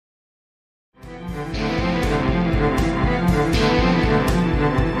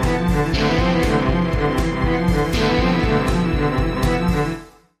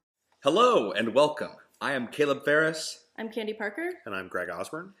Hello and welcome. I am Caleb Ferris. I'm Candy Parker. And I'm Greg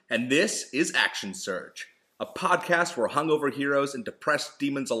Osborne. And this is Action Surge, a podcast where hungover heroes and depressed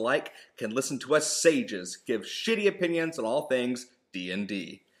demons alike can listen to us sages give shitty opinions on all things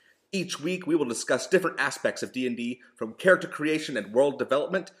D&D. Each week we will discuss different aspects of D&D, from character creation and world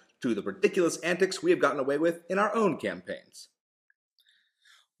development to the ridiculous antics we have gotten away with in our own campaigns.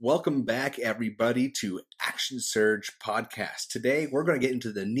 Welcome back, everybody, to Action Surge Podcast. Today, we're going to get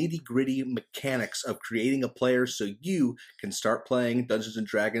into the nitty-gritty mechanics of creating a player so you can start playing Dungeons &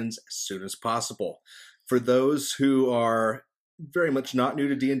 Dragons as soon as possible. For those who are very much not new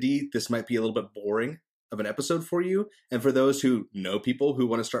to D&D, this might be a little bit boring of an episode for you. And for those who know people who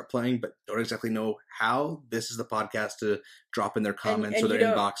want to start playing but don't exactly know how, this is the podcast to drop in their comments or their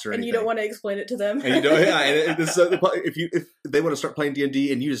inbox or anything. And you don't want to explain it to them. And you don't, yeah. And this, if they want to start playing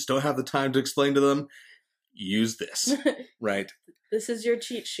D&D and you just don't have the time to explain to them, use this, right? This is your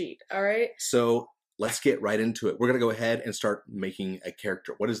cheat sheet, all right? So let's get right into it. We're going to go ahead and start making a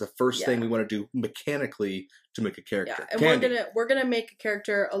character. What is the first thing we want to do mechanically to make a character? Yeah, and Candy. we're gonna make a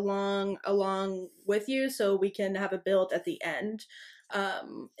character along with you, so we can have a build at the end,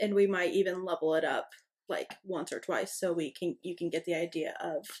 and we might even level it up like once or twice, so you can get the idea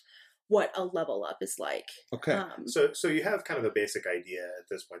of what a level up is like. Okay. So you have kind of a basic idea at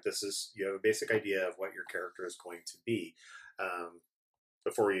this point. You have a basic idea of what your character is going to be.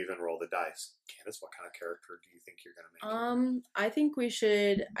 Before you even roll the dice, Candace, what kind of character do you think you're going to make? I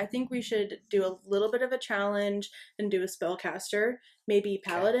think we should do a little bit of a challenge and do a spellcaster, maybe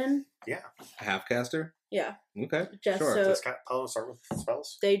paladin. Yeah. A half-caster? Yeah. Okay, Just sure. so Does paladin start with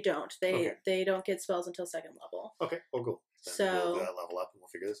spells? they don't. Okay. They don't get spells until second level. Okay, well, cool. Then So we'll level up and we'll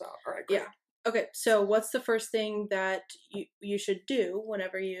figure this out. All right, great. yeah. Okay, so what's the first thing that you should do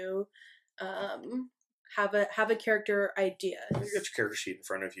whenever you have a character idea? You got your character sheet in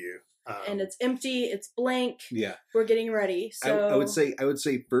front of you. And it's empty, it's blank. Yeah. We're getting ready. So I would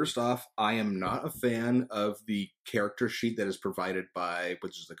say first off, I am not a fan of the character sheet that is provided by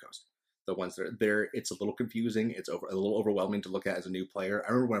Wizards of the Coast. The ones that are there, it's a little confusing. It's a little overwhelming to look at as a new player.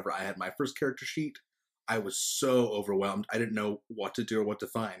 I remember whenever I had my first character sheet, I was so overwhelmed. I didn't know what to do or what to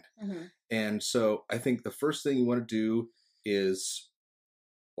find. Mm-hmm. And so I think the first thing you want to do is,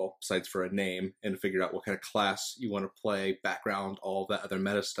 well, besides for a name and figure out what kind of class you want to play, background, all that other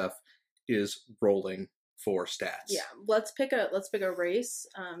meta stuff, is rolling for stats. Yeah, let's pick a race,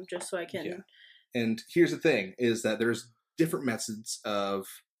 just so I can. Yeah. And here's the thing: is that there's different methods of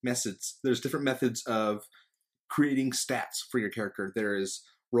creating stats for your character. There is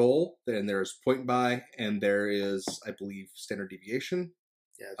roll, then there's point by, and there is, I believe, standard deviation.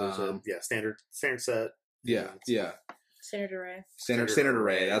 Yeah, there's standard set. Yeah. Standard array. Standard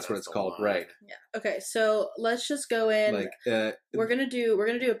array. That's what it's called, right? Yeah. Okay, so let's just go in. We're gonna do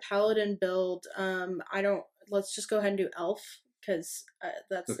a paladin build. Let's just go ahead and do elf, because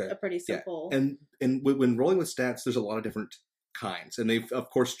that's a pretty simple. Yeah. And when rolling with stats, there's a lot of different kinds, and they've of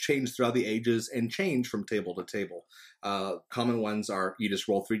course changed throughout the ages and change from table to table. Common ones are you just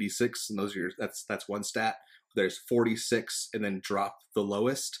roll 3d6, and those are that's one stat. There's 46, and then drop the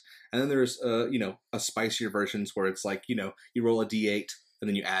lowest. And then there's, a spicier versions where it's like, you roll a d8 and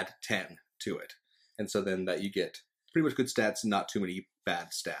then you add 10 to it. And so then that you get pretty much good stats and not too many bad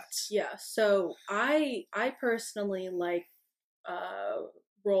stats. Yeah, so I personally like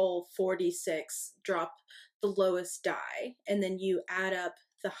roll 46, drop the lowest die, and then you add up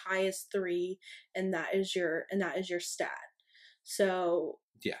the highest 3, and that is your stat. So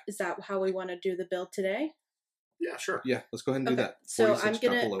yeah, is that how we want to do the build today? Yeah, sure. Yeah, let's go ahead and do that. So I'm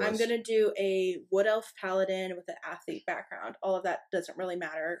gonna do a wood elf paladin with an athlete background. All of that doesn't really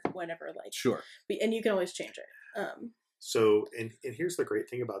matter whenever sure. And you can always change it. So and here's the great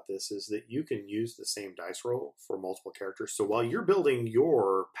thing about this is that you can use the same dice roll for multiple characters. So while you're building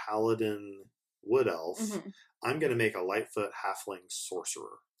your paladin wood elf, I'm gonna make a Lightfoot halfling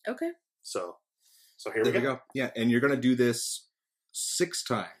sorcerer. Okay. So here we go. Yeah, and you're gonna do this 6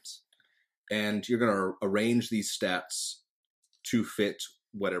 times. And you're going to arrange these stats to fit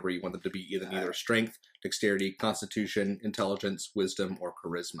whatever you want them to be, either strength, dexterity, constitution, intelligence, wisdom, or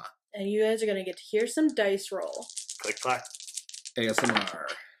charisma. And you guys are going to get to hear some dice roll. Click, clack. ASMR.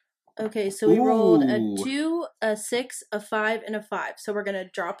 Okay, so we rolled a 2, a 6, a 5, and a 5. So we're going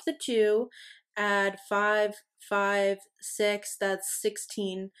to drop the 2, add 5, 5, 6, that's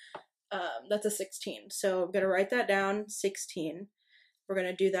 16. That's a 16. So I'm going to write that down, 16. We're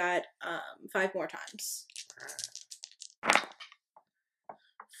going to do that 5 more times.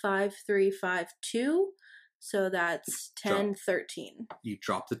 5, 3, 5, 2. So that's 10, 13. You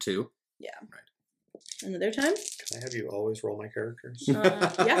drop the 2. Yeah. Right. another time. Can I have you always roll my characters?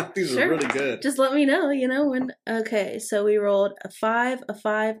 Yeah, These sure. are really good. Just let me know, when. Okay, so we rolled a 5, a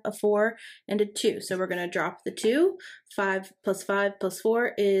 5, a 4, and a 2. So we're going to drop the 2. 5 plus 5 plus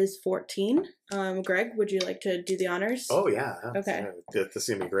 4 is 14. Greg, would you like to do the honors? Oh, yeah. Okay. This is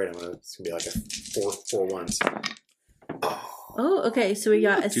going to be great. It's going to be like a 4 ones. Oh, okay. So we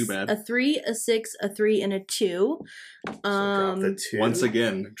got Too bad. a 3, a 6, a 3, and a 2. So drop the 2. Once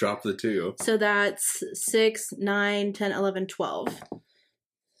again, drop the 2. So that's 6, 9, 10, 11, 12.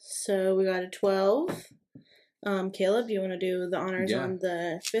 So we got a 12. Caleb, do you want to do the honors on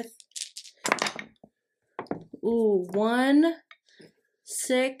the 5th? Ooh, 1,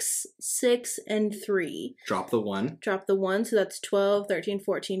 6, 6, and 3. Drop the 1. Drop the 1, so that's 12, 13,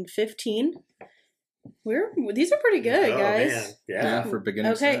 14, 15. These are pretty good, guys. Man. Yeah, for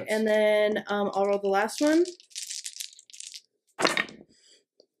beginning Okay, sets. and then I'll roll the last one.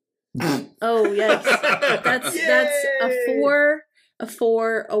 Oh yes, that's a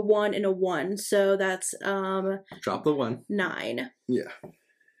 4, a 1, and a 1. So that's Drop the 1. 9. Yeah.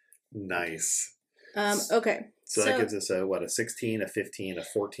 Nice. Okay. So that gives us a 16, a 15, a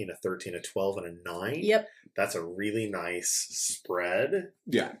 14, a 13, a 12, and a 9. Yep. That's a really nice spread.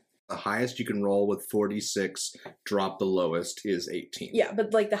 Yeah. The highest you can roll with 46, drop the lowest is 18. Yeah,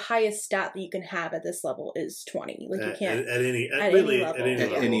 but like the highest stat that you can have at this level is 20. Like you can't at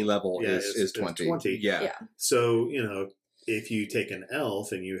any level yeah, is 20. 20. Yeah. So, if you take an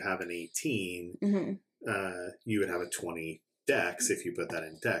elf and you have an 18, you would have a 20 dex if you put that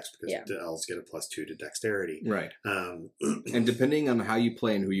in dex, because the elves get a +2 to dexterity. Right. And depending on how you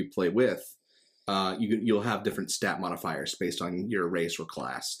play and who you play with, you'll have different stat modifiers based on your race or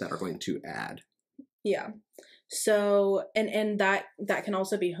class that are going to add. Yeah. So and that can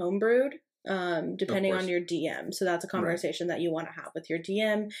also be homebrewed, depending on your DM. So that's a conversation that you want to have with your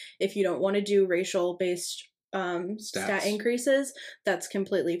DM. If you don't want to do racial based stat increases, that's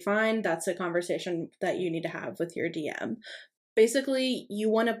completely fine. That's a conversation that you need to have with your DM. Basically, you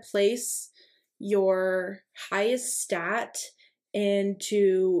want to place your highest stat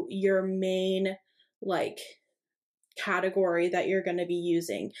into your main category that you're going to be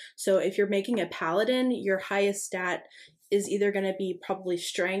using. So if you're making a paladin, your highest stat is either going to be probably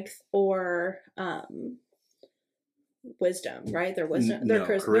strength or wisdom, right? Their wisdom, their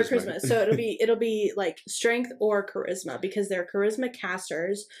charisma. So it'll be like strength or charisma, because they're charisma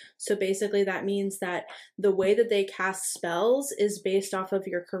casters. So basically that means that the way that they cast spells is based off of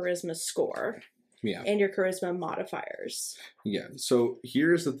your charisma score. Yeah. And your charisma modifiers. Yeah. So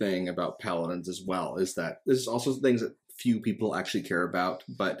here's the thing about paladins as well, is that this is also things that few people actually care about,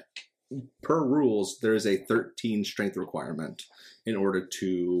 but per rules, there is a 13 strength requirement in order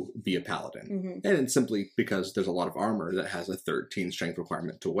to be a paladin. And it's simply because there's a lot of armor that has a 13 strength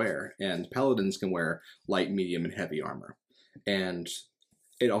requirement to wear, and paladins can wear light, medium, and heavy armor. And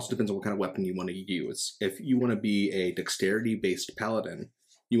it also depends on what kind of weapon you want to use. If you want to be a dexterity-based paladin,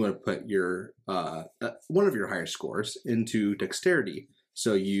 you want to put your one of your higher scores into dexterity,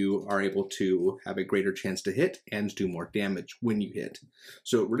 so you are able to have a greater chance to hit and do more damage when you hit.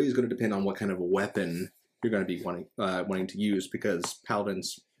 So it really is going to depend on what kind of a weapon you're going to be wanting to use, because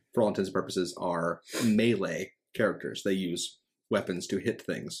paladins, for all intents and purposes, are melee characters. They use weapons to hit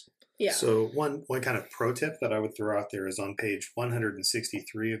things. Yeah. So one kind of pro tip that I would throw out there is on page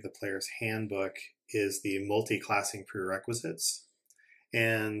 163 of the player's handbook is the multi-classing prerequisites.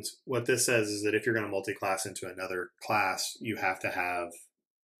 And what this says is that if you're going to multi-class into another class, you have to have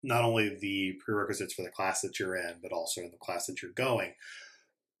not only the prerequisites for the class that you're in, but also in the class that you're going.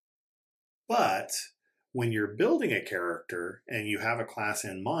 But when you're building a character and you have a class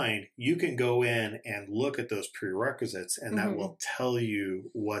in mind, you can go in and look at those prerequisites, and that will tell you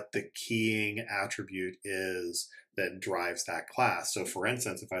what the keying attribute is that drives that class. So for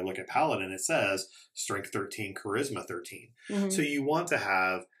instance, if I look at Paladin, it says Strength 13, Charisma 13. So you want to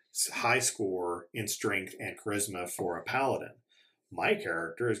have high score in Strength and Charisma for a Paladin. My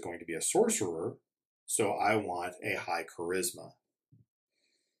character is going to be a Sorcerer, so I want a high Charisma.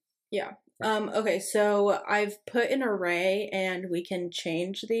 Yeah. Okay, so I've put an array, and we can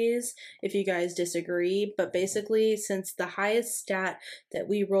change these if you guys disagree, but basically, since the highest stat that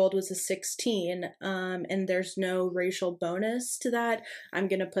we rolled was a 16, and there's no racial bonus to that, I'm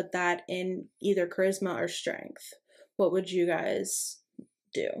going to put that in either charisma or strength. What would you guys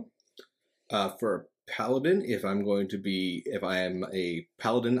do? For Paladin, if I am a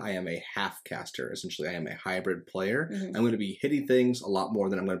Paladin, I am a half caster. Essentially, I am a hybrid player. I'm going to be hitting things a lot more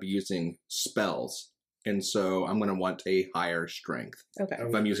than I'm going to be using spells And so I'm going to want a higher strength Okay.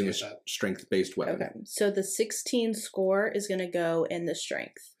 if I'm using a strength-based weapon. Okay. So the 16 score is going to go in the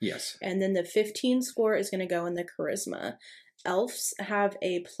strength. Yes. And then the 15 score is going to go in the charisma. Elves have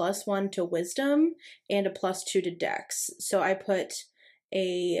a +1 to wisdom and a +2 to dex. So I put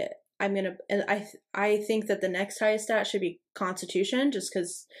I think that the next highest stat should be constitution, just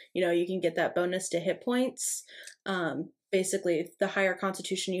because, you can get that bonus to hit points. Basically, the higher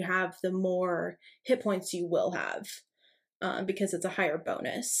constitution you have, the more hit points you will have, because it's a higher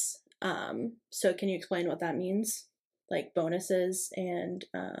bonus. So can you explain what that means? Like bonuses and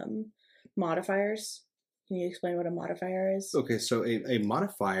modifiers? Can you explain what a modifier is? Okay, so a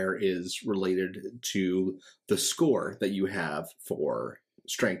modifier is related to the score that you have for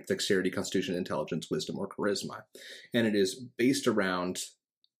strength, dexterity, constitution, intelligence, wisdom, or charisma. And it is based around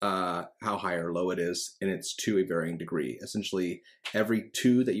how high or low it is, and it's to a varying degree. Essentially, every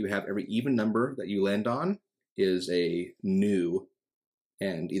 2 that you have, every even number that you land on is a new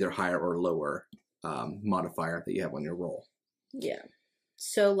and either higher or lower modifier that you have on your roll. Yeah.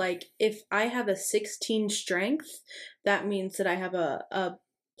 So, like, if I have a 16 strength, that means that I have a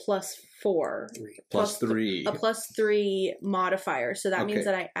 +4. +3. A +3 modifier. So that means Okay.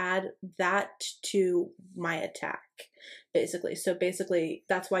 that I add that to my attack, basically. So basically,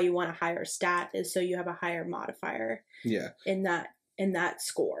 that's why you want a higher stat, is so you have a higher modifier. Yeah. In that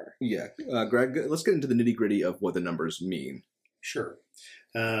score. Yeah. Greg, let's get into the nitty-gritty of what the numbers mean. Sure.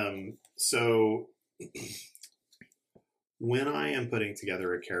 So when I am putting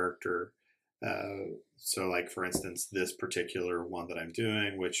together a character, so like for instance, this particular one that I'm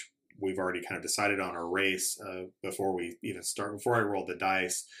doing, which we've already kind of decided on our race before we even start, before I rolled the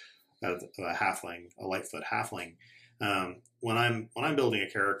dice, a Lightfoot halfling. When I'm building a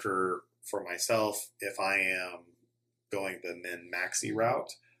character for myself, if I am going the min-maxi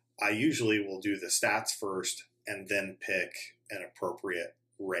route, I usually will do the stats first and then pick an appropriate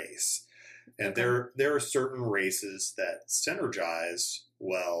race. And there are certain races that synergize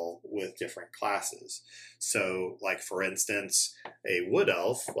well with different classes. So, like for instance, a wood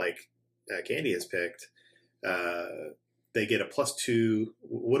elf, like Candy has picked, they get a +2.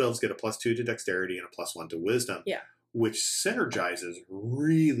 Wood elves get a +2 to dexterity and a +1 to wisdom. Yeah. Which synergizes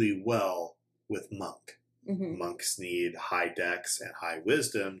really well with monk. Mm-hmm. Monks need high dex and high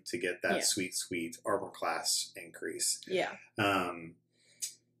wisdom to get that sweet armor class increase. Yeah.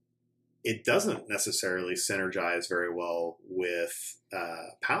 It doesn't necessarily synergize very well with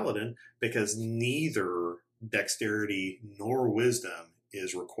paladin, because neither dexterity nor wisdom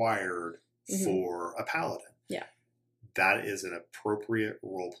is required for a paladin. Yeah. That is an appropriate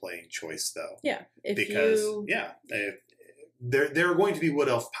role-playing choice, though. Yeah. There are going to be wood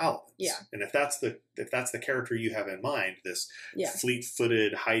elf paladins. Yeah. And if that's the character you have in mind, this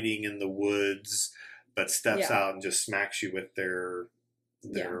fleet-footed, hiding in the woods, but steps out and just smacks you with their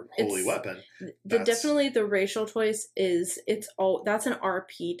holy weapon. Definitely the racial choice that's an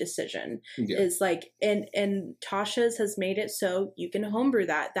RP decision. Yeah. Is like, and Tasha's has made it so you can homebrew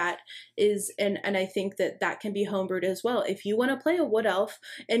that. That is, and I think that can be homebrewed as well. If you want to play a wood elf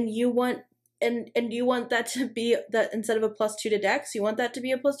and you want you want that to be that, instead of a +2 to dex, you want that to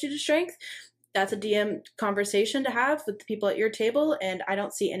be a +2 to strength, that's a DM conversation to have with the people at your table, and I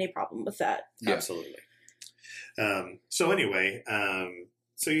don't see any problem with that. Yeah. Absolutely. So anyway,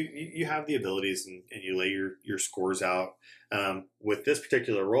 so you have the abilities and you lay your scores out. With this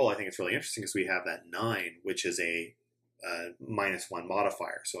particular roll, I think it's really interesting because we have that 9, which is a -1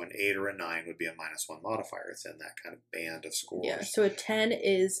 modifier. So an 8 or a 9 would be a -1 modifier. It's in that kind of band of scores. Yeah. So a 10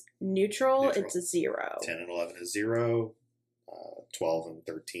 is neutral. It's a 0. 10 and 11 is 0. 12 and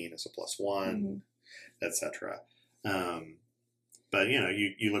 13 is a +1, etc. But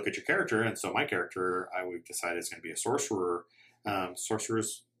you look at your character, and so my character, I would decide is going to be a sorcerer.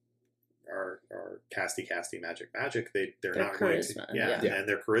 Sorcerers are casty magic. They're not charisma, going to, and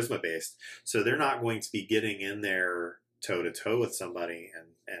they're charisma based, so they're not going to be getting in there toe to toe with somebody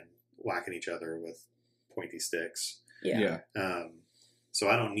and whacking each other with pointy sticks. Yeah. So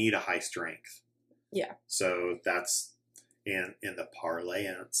I don't need a high strength. Yeah. So that's in the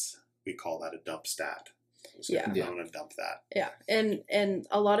parlance, we call that a dump stat. I'm going to dump that. Yeah. And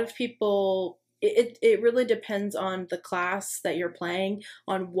a lot of people, it really depends on the class that you're playing,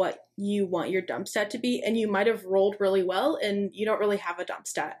 on what you want your dump stat to be. And you might have rolled really well and you don't really have a dump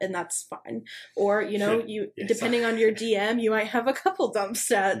stat, and that's fine. Or, depending on your DM, you might have a couple dump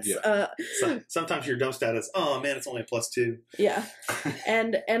stats. Yeah. Sometimes your dump stat is, oh man, it's only a +2. Yeah.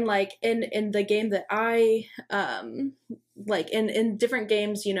 and like in the game that I, like in different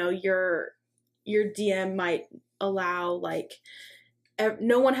games, your DM might allow like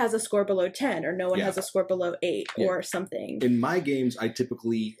no one has a score below 10 or no one Yeah. has a score below 8 Yeah. or something. In my games, I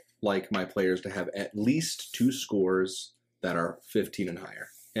typically like my players to have at least 2 scores that are 15 and higher.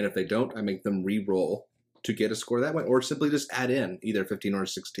 And if they don't, I make them re-roll to get a score that way, or simply just add in either 15 or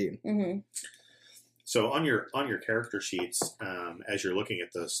 16. Mm-hmm. So on your character sheets, as you're looking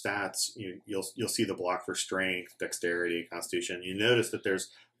at the stats, you'll see the block for strength, dexterity, constitution. You notice that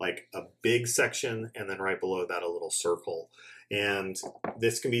there's like a big section, and then right below that a little circle. And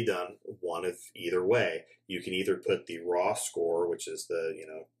this can be done one of either way. You can either put the raw score, which is the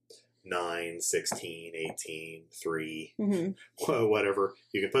 9, 16, 18, 3, whatever.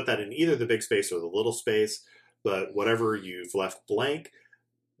 You can put that in either the big space or the little space, but whatever you've left blank,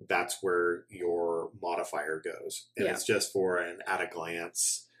 that's where your modifier goes. And it's just for an at a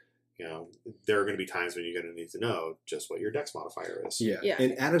glance. There are going to be times when you're going to need to know just what your dex modifier is. Yeah.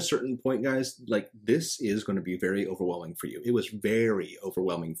 And at a certain point, guys, like this is going to be very overwhelming for you. It was very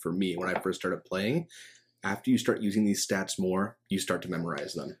overwhelming for me when I first started playing. After you start using these stats more, you start to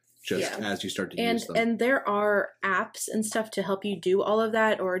memorize them. As you start to use them. And there are apps and stuff to help you do all of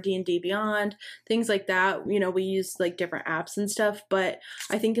that, or D&D Beyond, things like that. We use like different apps and stuff, but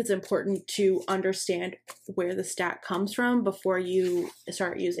I think it's important to understand where the stat comes from before you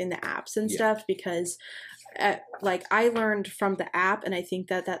start using the apps and stuff, because I learned from the app, and I think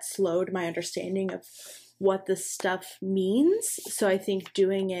that slowed my understanding of what the stuff means. So I think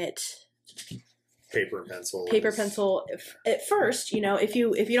doing it paper and pencil at first, if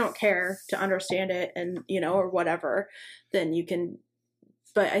you don't care to understand it and or whatever, then you can,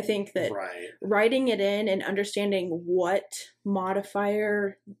 but I think that writing it in and understanding what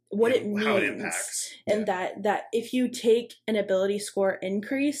modifier, what it means, how it impacts, and that if you take an ability score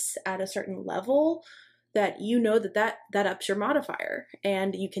increase at a certain level, that that ups your modifier,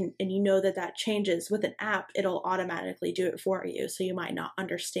 and that changes with an app. It'll automatically do it for you, so you might not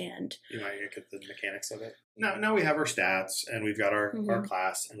understand. You might get the mechanics of it. Now we have our stats, and we've got our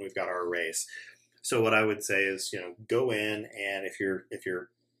class, and we've got our race. So what I would say is, go in, and if you're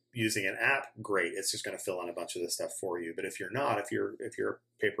using an app, great. It's just going to fill in a bunch of this stuff for you. But if you're not, if you're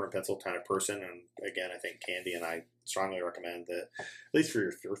a paper and pencil kind of person, and again, I think Candy and I strongly recommend that, at least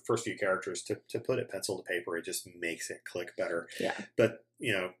for your first few characters, to put it pencil to paper. It just makes it click better. Yeah. But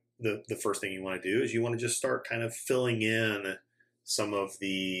the first thing you want to do is you want to just start kind of filling in some of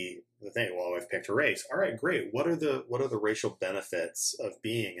the thing. Well, I've picked a race. All right, great. What are the racial benefits of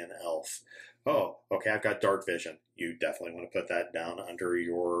being an elf? Oh, okay, I've got dark vision. You definitely want to put that down under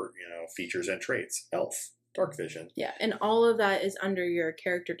your, features and traits. Elf, dark vision. Yeah, and all of that is under your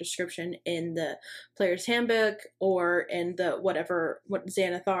character description in the player's handbook, or in the what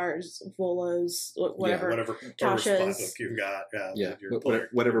Xanathar's, Volo's, whatever Tasha's book you've got.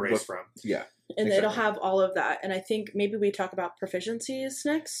 Whatever race book from. Yeah. And it'll have all of that. And I think maybe we talk about proficiencies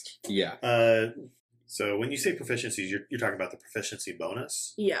next. Yeah. So when you say proficiencies, you're talking about the proficiency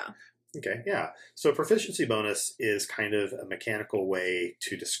bonus? Yeah. Okay, yeah. So proficiency bonus is kind of a mechanical way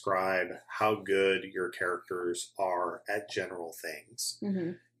to describe how good your characters are at general things,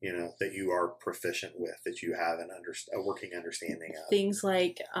 that you are proficient with, that you have a working understanding of. Things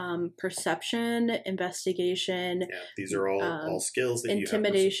like perception, investigation. Yeah, these are all skills that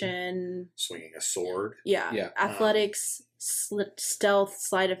intimidation, you have. Swinging a sword. Yeah. Athletics, stealth,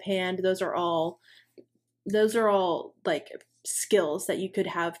 sleight of hand. Those are all like skills that you could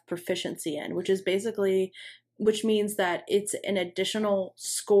have proficiency in, which means that it's an additional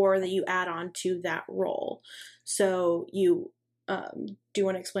score that you add on to that roll. So you do you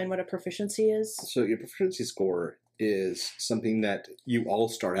want to explain what a proficiency is? So your proficiency score is something that you all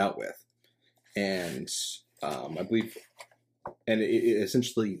start out with, and I believe, and it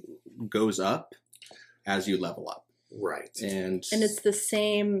essentially goes up as you level up. Right. And it's the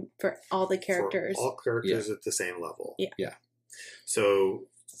same for all the characters. For all characters at the same level. Yeah. So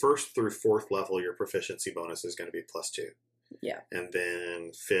 1st through 4th level, your proficiency bonus is going to be +2. Yeah. And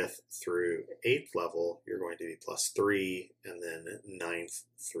then 5th through 8th level, you're going to be +3. And then 9th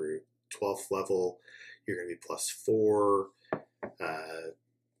through 12th level, you're going to be +4.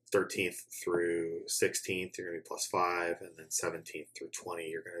 13th through 16th, you're going to be +5, and then 17th through 20,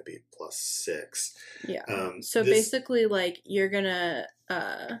 you're going to be +6. Yeah. So basically, like, you're going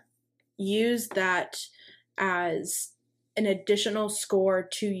to use that as an additional score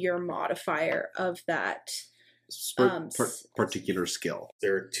to your modifier of that particular skill.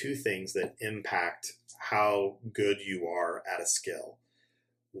 There are 2 things that impact how good you are at a skill.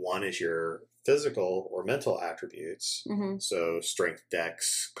 One is your physical or mental attributes. So strength,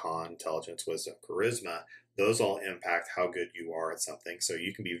 dex, con, intelligence, wisdom, charisma, those all impact how good you are at something. So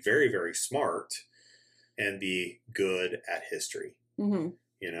you can be very, very smart and be good at history. Mm-hmm.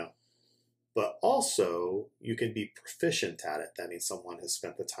 you know. But also, you can be proficient at it. That means someone has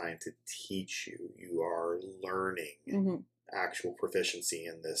spent the time to teach you. You are learning Mm-hmm. actual proficiency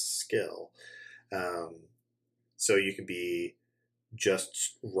in this skill. So you can be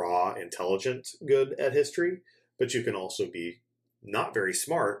just raw, intelligent, good at history, but you can also be not very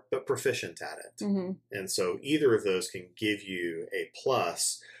smart, but proficient at it. Mm-hmm. And so either of those can give you a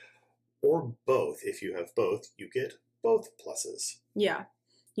plus, or both. If you have both, you get both pluses. Yeah.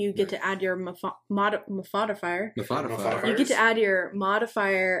 You get to add your modifier. Modifier. You get to add your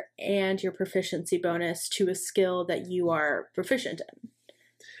modifier and your proficiency bonus to a skill that you are proficient in.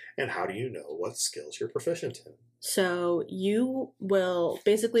 And how do you know what skills you're proficient in? So you will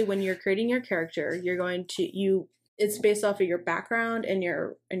basically, when you're creating your character, you're going to it's based off of your background and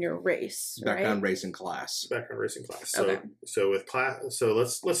your race, Background, right? race, and class. Background, race, and class. Okay. So with class, so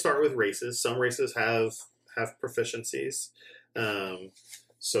let's start with races. Some races have proficiencies.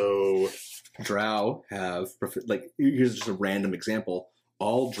 So Drow have here's just a random example.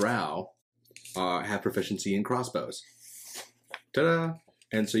 All Drow have proficiency in crossbows. Ta-da!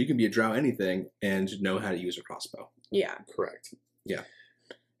 And so you can be a Drow anything and know how to use a crossbow. Yeah. correct. Yeah.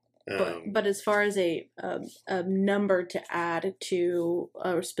 But as far as a number to add to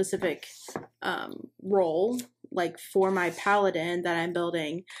a specific role, like for my paladin that I'm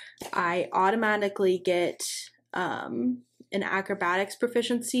building, I automatically get an acrobatics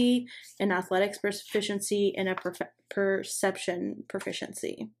proficiency, an athletics proficiency, and a perception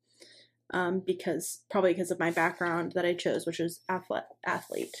proficiency. Because of my background that I chose, which is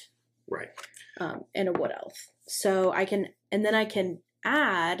athlete. Right. And a wood elf. So I can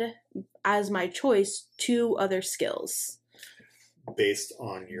add as my choice 2 other skills Based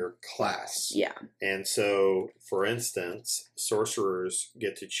on your class. Yeah. And so, for instance, sorcerers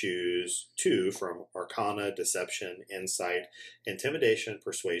get to choose 2 from Arcana, Deception, Insight, Intimidation,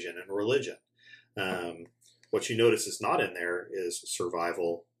 Persuasion, and Religion. What you notice is not in there is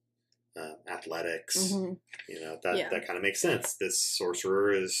Survival, Athletics. Mm-hmm. That kind of makes sense. This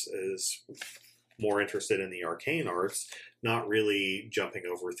sorcerer is more interested in the arcane arts, not really jumping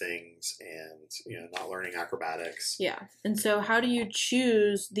over things and not learning acrobatics. Yeah. And so how do you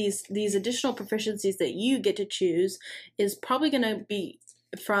choose these additional proficiencies that you get to choose is probably going to be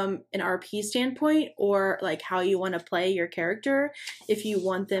from an RP standpoint, or like how you want to play your character. If you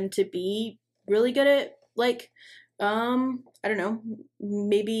want them to be really good at I don't know,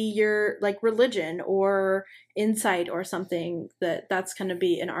 maybe your religion or insight or something, that's going to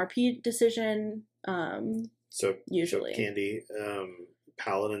be an RP decision. Usually. So Candy,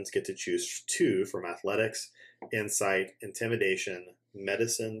 paladins get to choose 2 from athletics, insight, intimidation,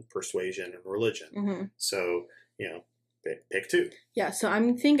 medicine, persuasion, and religion. Mm-hmm. So, pick 2. Yeah, so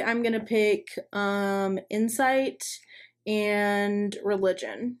I'm going to pick insight and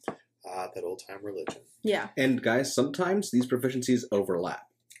religion. That old time religion. Yeah. And guys, sometimes these proficiencies overlap.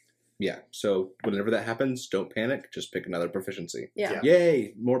 Yeah, so whenever that happens, don't panic. Just pick another proficiency. Yeah.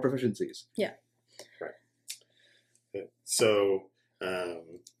 Yay, more proficiencies. Yeah. Right. So,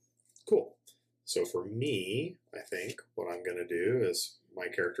 cool. So for me, I think what I'm going to do is my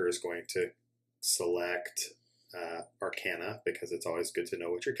character is going to select Arcana, because it's always good to know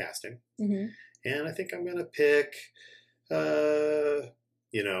what you're casting. Mm-hmm. And I think I'm going to pick, I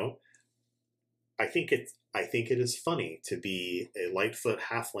think it is funny to be a Lightfoot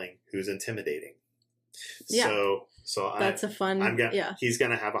halfling who's intimidating. Yeah. So that's a fun. He's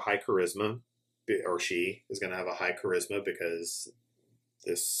going to have a high charisma, or she is going to have a high charisma, because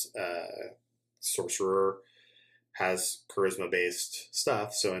this sorcerer has charisma-based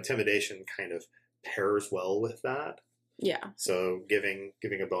stuff. So intimidation kind of pairs well with that. Yeah. So giving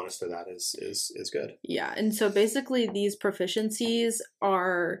a bonus to that is good. Yeah, and so basically these proficiencies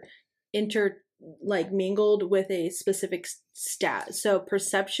are mingled with a specific stat. So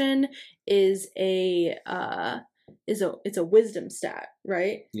perception is it's a wisdom stat,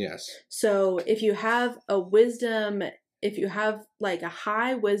 right? Yes. So if you have a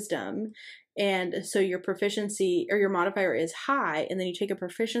high wisdom, and so your proficiency or your modifier is high, and then you take a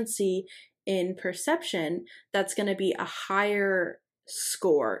proficiency in perception, that's going to be a higher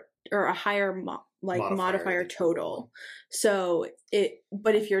score or a higher modifier total. So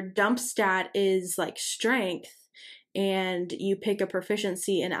but if your dump stat is like strength and you pick a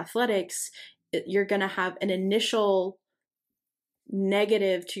proficiency in athletics, you're going to have an initial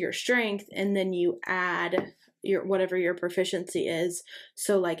negative to your strength, and then you add whatever your proficiency is.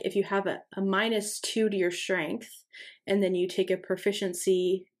 So like if you have a -2 to your strength, and then you take a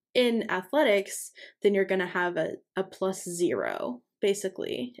proficiency in athletics, then you're going to have a +0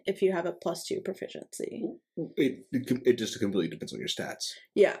 basically, if you have a +2 proficiency. It just completely depends on your stats.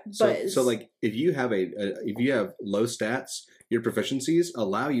 Yeah, but So like if you have if you have low stats, your proficiencies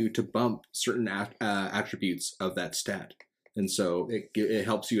allow you to bump certain attributes of that stat, and so it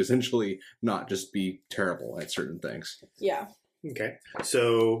helps you essentially not just be terrible at certain things. Yeah. Okay.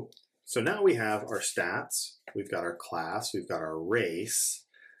 So now we have our stats, we've got our class, we've got our race,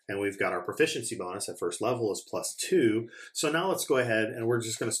 and we've got our proficiency bonus at first level is +2. So now let's go ahead and we're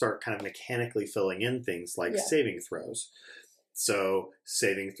just going to start kind of mechanically filling in things like saving throws. So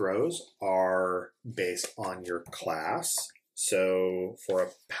saving throws are based on your class. So for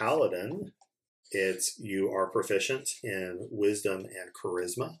a paladin, you are proficient in wisdom and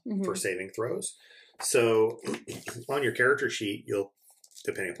charisma for saving throws. So on your character sheet,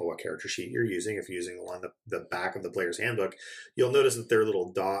 depending upon what character sheet you're using, if you're using the one the back of the player's handbook, you'll notice that there are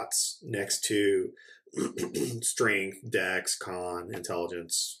little dots next to strength, dex, con,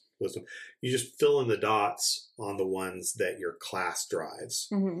 intelligence, wisdom. You just fill in the dots on the ones that your class drives.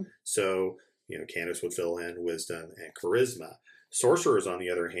 So, Candace would fill in wisdom and charisma. Sorcerers, on the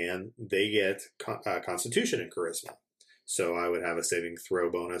other hand, they get constitution and charisma. So I would have a saving throw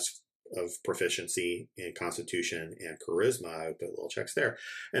bonus of proficiency in constitution and charisma. I would put little checks there.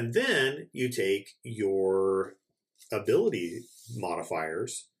 And then you take your ability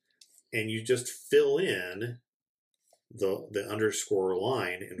modifiers and you just fill in the underscore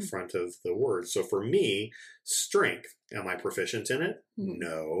line in front of the word. So for me, strength, am I proficient in it?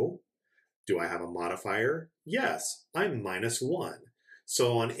 No. Do I have a modifier? Yes, I'm -1.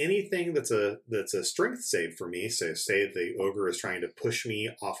 So on anything that's a strength save for me, so say the ogre is trying to push me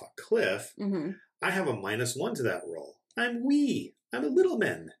off a cliff, I have a -1 to that roll. I'm wee. I'm a little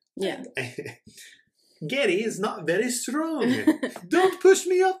man. Yeah. Getty is not very strong. Don't push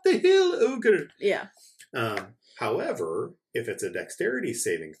me up the hill, ogre. Yeah. However, if it's a dexterity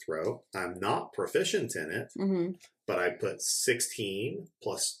saving throw, I'm not proficient in it, but I put 16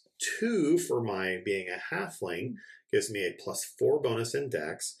 plus 2 for my being a halfling, gives me a +4 bonus in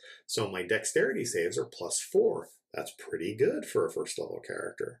dex. So my dexterity saves are +4. That's pretty good for a first level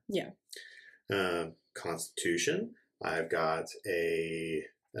character. Yeah. Constitution, I've got an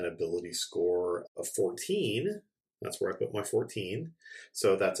ability score of 14. That's where I put my 14.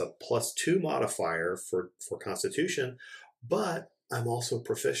 So that's a +2 modifier for Constitution, but I'm also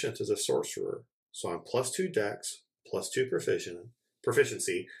proficient as a sorcerer. So I'm +2 dex, +2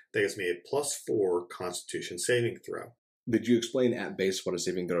 proficiency. That gives me a +4 Constitution saving throw. Did you explain at base what a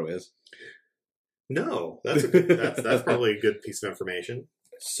saving throw is? No, that's probably a good piece of information.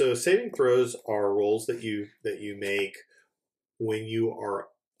 So saving throws are rolls that you make when you are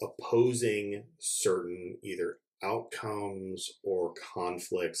opposing certain either outcomes or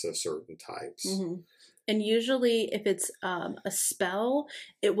conflicts of certain types. And usually if it's a spell,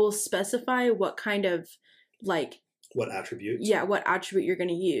 it will specify what kind of what attributes? Yeah, what attribute you're going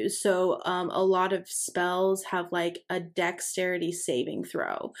to use. So a lot of spells have a dexterity saving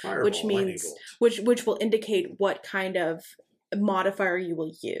throw, Fireball, which means which will indicate what kind of modifier you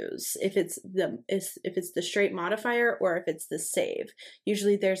will use. If it's the straight modifier or if it's the save.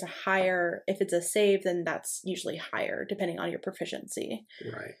 Usually there's a higher. If it's a save, then that's usually higher depending on your proficiency.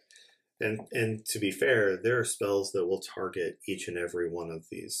 Right. And to be fair, there are spells that will target each and every one of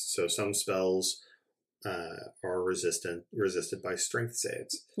these. So some spells are resisted by strength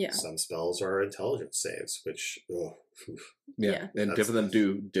saves. Yeah. Some spells are intelligence saves, which and different of them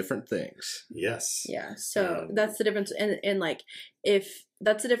do different things. Yes. Yeah. So that's the difference. And if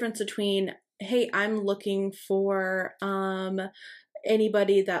that's the difference between, hey, I'm looking for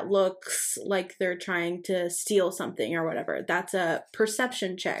anybody that looks like they're trying to steal something or whatever, that's a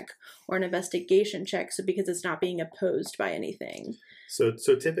perception check or an investigation check. So because it's not being opposed by anything. So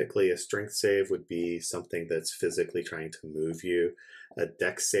typically a strength save would be something that's physically trying to move you. A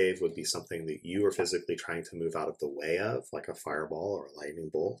dex save would be something that you are physically trying to move out of the way of, like a fireball or a lightning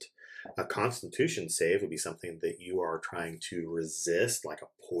bolt. A constitution save would be something that you are trying to resist, like a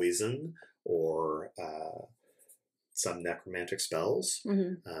poison or some necromantic spells.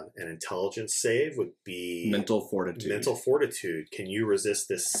 An intelligence save would be mental fortitude. Can you resist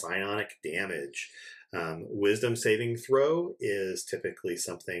this psionic damage? Wisdom saving throw is typically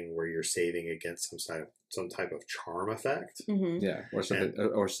something where you're saving against some type of charm effect. Yeah, or something,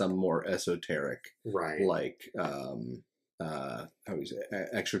 or some more esoteric, right? Like how do you say,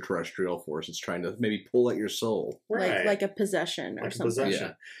 extraterrestrial forces trying to maybe pull at your soul, right? Like a possession or something.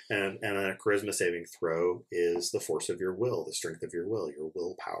 Possession. Yeah. And a charisma saving throw is the force of your will, the strength of your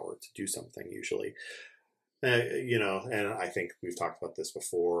willpower to do something usually. And I think we've talked about this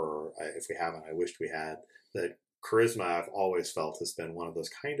before, or if we haven't, I wished we had, that charisma, I've always felt, has been one of those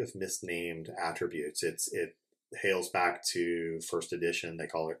kind of misnamed attributes. It hails back to first edition. They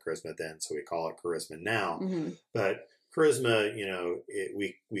call it charisma then, so we call it charisma now. But charisma,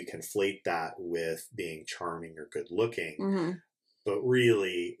 we conflate that with being charming or good looking. But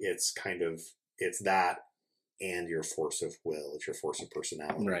really, it's that and your force of will. It's your force of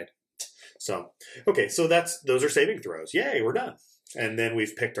personality. Right. So, okay, so those are saving throws. Yay, we're done. And then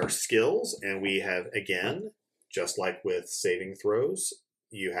we've picked our skills, and we have, again, just like with saving throws,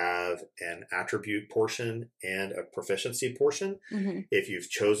 you have an attribute portion and a proficiency portion. If you've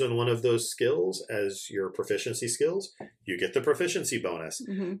chosen one of those skills as your proficiency skills, you get the proficiency bonus.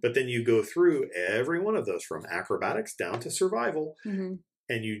 But then you go through every one of those from acrobatics down to survival,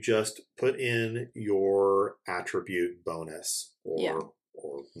 and you just put in your attribute bonus or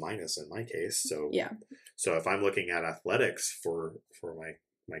minus in my case. So if I'm looking at athletics for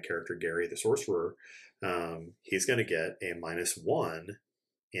my character Gary the Sorcerer, he's going to get a -1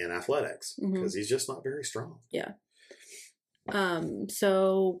 in athletics because he's just not very strong. Yeah.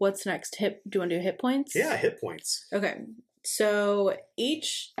 So what's next? Do you want to do hit points? Yeah, hit points. Okay. So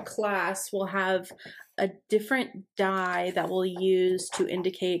each class will have a different die that we'll use to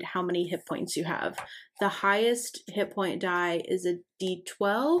indicate how many hit points you have. The highest hit point die is a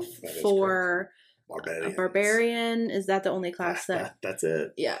D12 for a barbarian. Is that the only class that's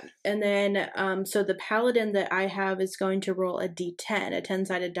it? Yeah. And then so the paladin that I have is going to roll a D10, a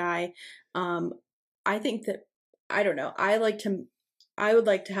 10-sided die. I think that, I don't know, I would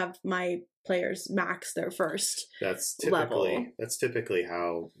like to have my players max their first level. That's typically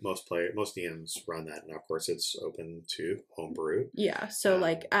how most DMs run that, and of course it's open to homebrew. Yeah, so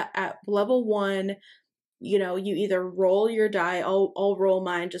like at level 1, you either roll your die. I'll roll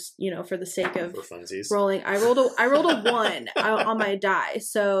mine just for the sake of for funsies. Rolling. I rolled a 1 on my die.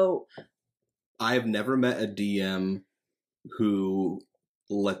 So I've never met a DM who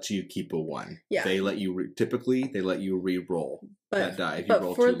lets you keep a 1. Yeah, they let you typically let you re-roll that die if you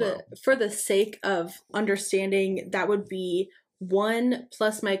roll for too low. For the sake of understanding, that would be 1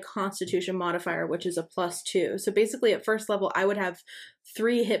 plus my Constitution modifier, which is a +2. So basically, at first level, I would have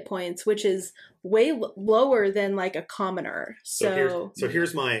 3 hit points, which is way lower than like a commoner. So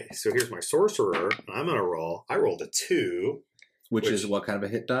here's my sorcerer. I'm gonna roll. I rolled a 2, which is what kind of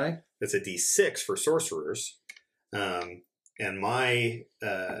a hit die? It's a D6 for sorcerers. And my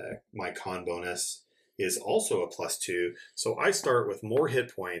con bonus is also a +2. So I start with more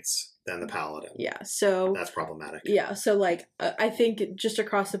hit points than the paladin. Yeah, so that's problematic. Yeah, so like I think just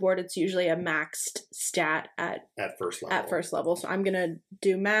across the board, it's usually a maxed stat at first level. At first level, so I'm gonna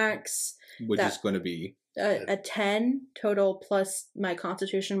do max, which is going to be a 10 total plus my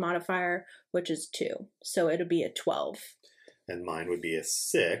Constitution modifier, which is 2. So it'll be a 12. And mine would be a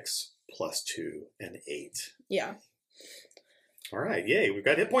 6 +2, an 8. Yeah. All right, yay! We've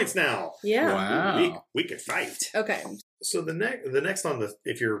got hit points now. Yeah, wow. We can fight. Okay. So the next on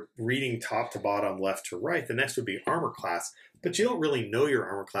if you're reading top to bottom, left to right, the next would be armor class. But you don't really know your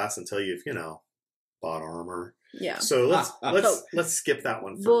armor class until you've bought armor. Yeah. So let's skip that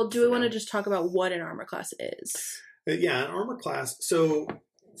one. Do we want to just talk about what an armor class is? Yeah, an armor class. So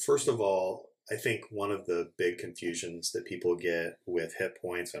first of all, I think one of the big confusions that people get with hit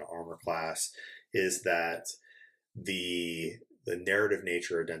points and armor class is that the narrative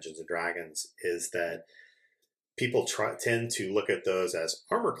nature of Dungeons and Dragons is that people tend to look at those as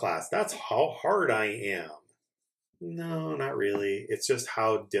armor class. That's how hard I am. No, not really. It's just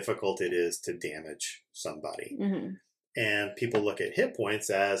how difficult it is to damage somebody. And people look at hit points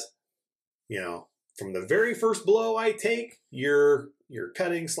as, from the very first blow I take, you're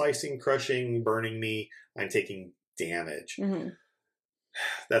cutting, slicing, crushing, burning me. I'm taking damage.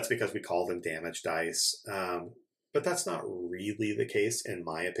 That's because we call them damage dice. But that's not really the case, in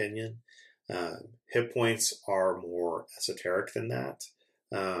my opinion. Hit points are more esoteric than that.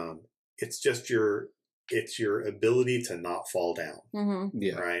 It's just your ability to not fall down.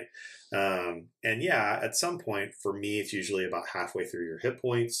 Yeah. Right. And yeah, at some point, for me, it's usually about halfway through your hit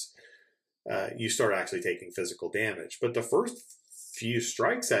points, you start actually taking physical damage. But the first few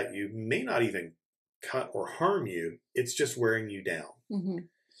strikes at you may not even cut or harm you. It's just wearing you down.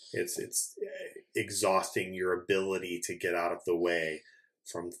 It's exhausting your ability to get out of the way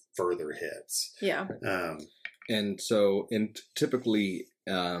from further hits. Yeah. And so, typically,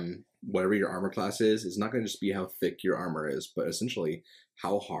 whatever your armor class is not going to just be how thick your armor is, but essentially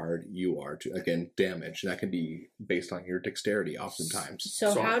how hard you are to, again, damage. And that can be based on your dexterity oftentimes.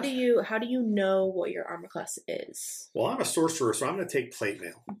 So how do you know what your armor class is? Well, I'm a sorcerer, so I'm going to take plate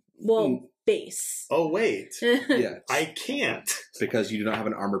mail. Well, base. Oh, wait. Yeah. I can't. Because you do not have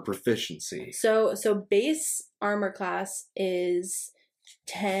an armor proficiency. So base armor class is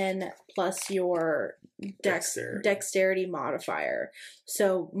 10 plus your dexterity modifier.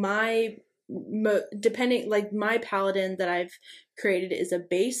 So my paladin that I've created is a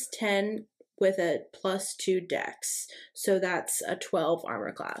base 10 with a +2 dex. So that's a 12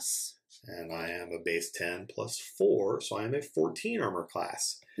 armor class. And I am a base 10 plus 4, so I am a 14 armor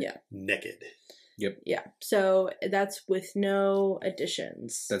class. Yeah. Naked. Yep. Yeah. So that's with no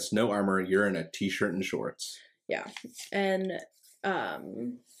additions. That's no armor. You're in a t-shirt and shorts. Yeah. And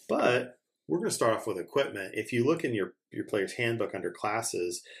but we're going to start off with equipment. If you look in your player's handbook under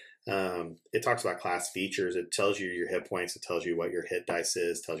classes, it talks about class features. It tells you your hit points. It tells you what your hit dice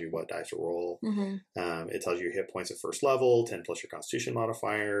is. Tells you what dice to roll. It tells you your hit points at first level, 10 plus your Constitution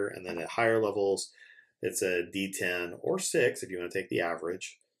modifier, and then at higher levels, it's a D10 or 6 if you want to take the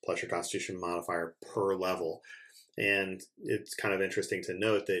average, plus your Constitution modifier per level. And it's kind of interesting to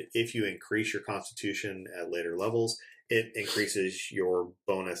note that if you increase your Constitution at later levels, it increases your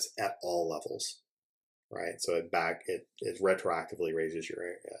bonus at all levels. Right, so it retroactively raises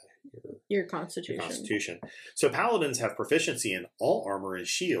your Constitution. So paladins have proficiency in all armor and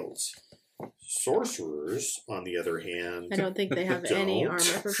shields. Sorcerers, on the other hand, I don't think they have any armor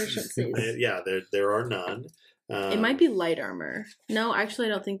proficiencies. Yeah, there are none. It might be light armor. No, actually, I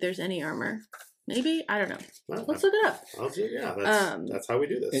don't think there's any armor. Maybe, I don't know. Well, let's look it up. That's how we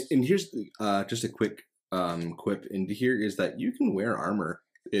do this. And here's just a quick quip into here is that you can wear armor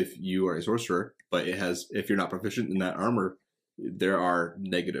if you are a sorcerer, but if you're not proficient in that armor, there are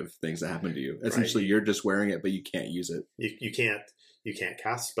negative things that happen to you. Essentially, you're just wearing it, but you can't use it. You can't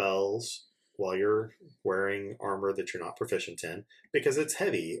cast spells while you're wearing armor that you're not proficient in because it's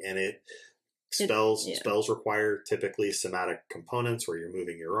heavy and spells require typically somatic components where you're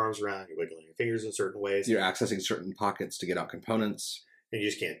moving your arms around, you're wiggling your fingers in certain ways. You're accessing certain pockets to get out components. And you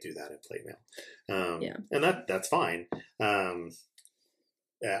just can't do that in plate mail. And that's fine.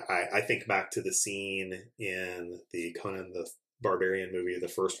 I think back to the scene in the Conan the Barbarian movie, the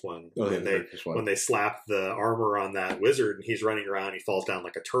first one, when they slap the armor on that wizard and he's running around, he falls down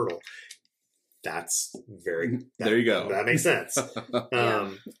like a turtle. That's there you go. That makes sense.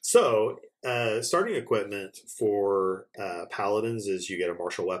 So starting equipment for paladins is you get a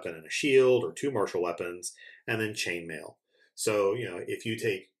martial weapon and a shield, or 2 martial weapons, and then chainmail. So if you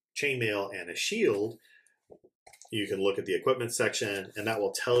take chainmail and a shield, you can look at the equipment section, and that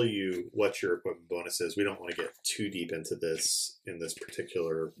will tell you what your equipment bonus is. We don't want to get too deep into this in this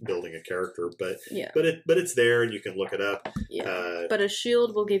particular building a character, but it's there, and you can look it up. Yeah. But a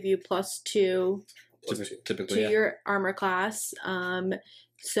shield will give you +2 typically to your armor class.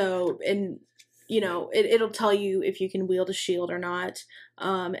 So it'll tell you if you can wield a shield or not,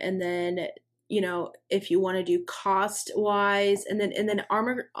 and then. If you want to do cost wise, and then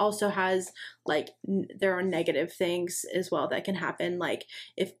armor also has there are negative things as well that can happen. Like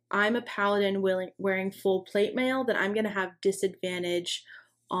if I'm a paladin wearing full plate mail, then I'm going to have disadvantage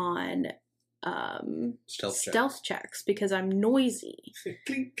on stealth checks because I'm noisy.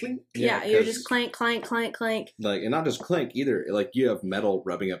 Clink, clink. Yeah, you're just clank, clank, clank, clank. And not just clank either. You have metal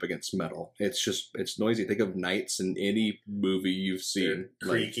rubbing up against metal. It's noisy. Think of knights in any movie you've seen.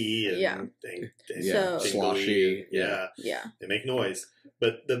 Creaky and sloshy. Yeah. They make noise.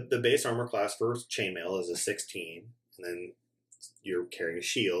 But the base armor class for chainmail is a 16, and then you're carrying a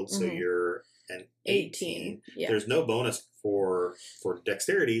shield, so you're an 18. Yeah. There's no bonus for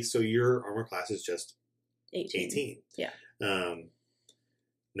dexterity, so your armor class is just 18. Yeah.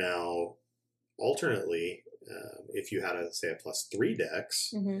 Now, alternately, if you had a +3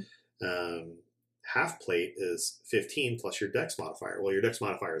 dex, half plate is 15 plus your dex modifier. Well, your dex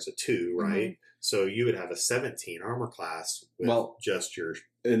modifier is a 2, right? So you would have a 17 armor class with just your...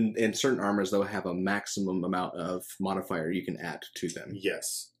 And certain armors, though, have a maximum amount of modifier you can add to them.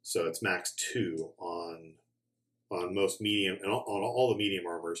 Yes. So it's max 2 on most medium, and on all the medium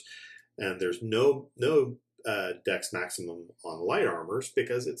armors. And there's no dex maximum on light armors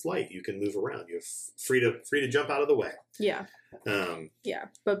because it's light. You can move around. You're free to jump out of the way. Yeah.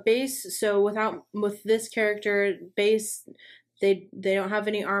 But base, so with this character, base They don't have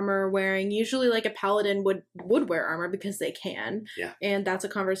any armor wearing. Usually, like, a paladin would wear armor because they can. Yeah. And that's a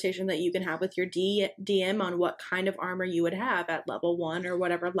conversation that you can have with your DM on what kind of armor you would have at level 1 or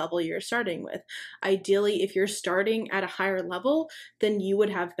whatever level you're starting with. Ideally, if you're starting at a higher level, then you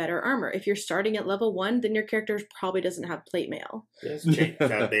would have better armor. If you're starting at level 1, then your character probably doesn't have plate mail. Yes, they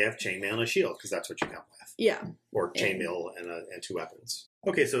have chainmail and a shield because that's what you come with. Yeah. Or chainmail and 2 weapons.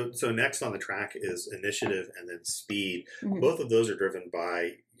 Okay, so next on the track is initiative and then speed. Mm-hmm. Both of those are driven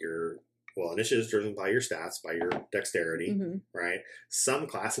by initiative is driven by your stats, by your dexterity, right? Some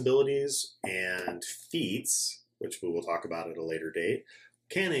class abilities and feats, which we will talk about at a later date,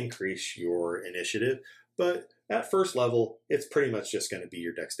 can increase your initiative, but at first level, it's pretty much just going to be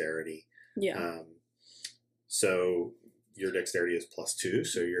your dexterity. Yeah. So your dexterity is +2,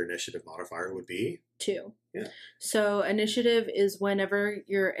 so your initiative modifier would be 2. Yeah. So initiative is whenever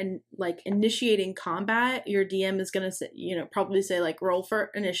you're initiating combat, your DM is going to say, probably say like roll for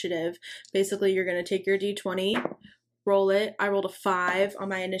initiative. Basically, you're going to take your D20, roll it. I rolled a 5 on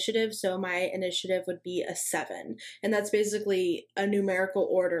my initiative, so my initiative would be a 7. And that's basically a numerical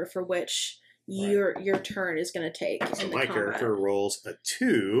order for which your turn is going to take. So my character rolls a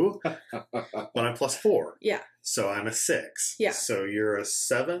 2 when I'm +4. Yeah. So I'm a 6. Yeah. So you're a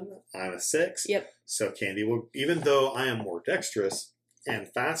 7, I'm a 6. Yep. So Candy will, even though I am more dexterous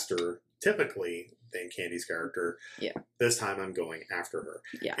and faster typically than Candy's character, this time I'm going after her.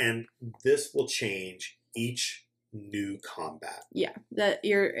 Yeah. And this will change each new combat. Yeah, that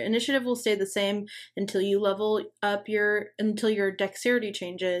your initiative will stay the same until you level up until your dexterity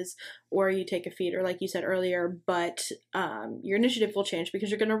changes or you take a feat, or like you said earlier, but your initiative will change because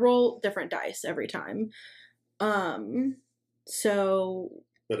you're going to roll different dice every time. But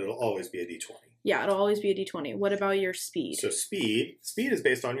it'll always be a D20. Yeah, it'll always be a D20. What about your speed? So speed is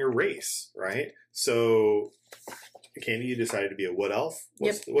based on your race, right? So Candy, you decided to be a wood elf.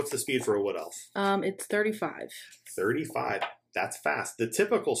 What's the speed for a wood elf? It's 35. 35. That's fast. The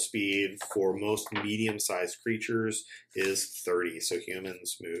typical speed for most medium-sized creatures is 30. So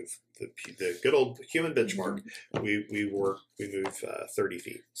humans move the good old human benchmark. We move 30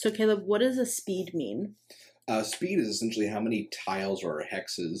 feet. So Caleb, what does a speed mean? Speed is essentially how many tiles or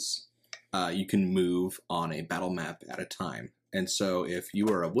hexes you can move on a battle map at a time. And so if you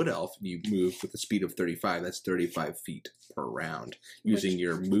are a wood elf, you move with a speed of 35, that's 35 feet per round using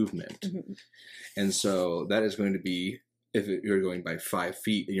your movement. Mm-hmm. And so that is going to be, if you're going by 5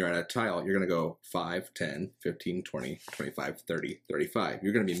 feet and you're at a tile, you're going to go 5, 10, 15, 20, 25, 30, 35.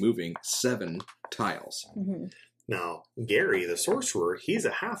 You're going to be moving 7 tiles. Mm-hmm. Now, Gary, the sorcerer, he's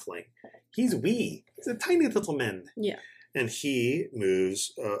a halfling. He's wee. He's a tiny little man. Yeah. And he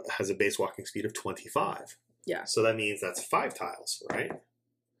moves, has a base walking speed of 25. Yeah. So that means that's 5 tiles, right?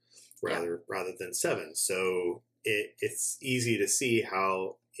 Rather than 7. So it's easy to see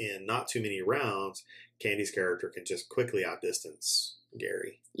how in not too many rounds, Candy's character can just quickly outdistance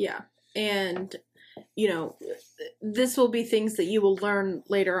Gary. Yeah. And, this will be things that you will learn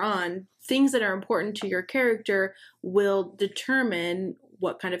later on. Things that are important to your character will determine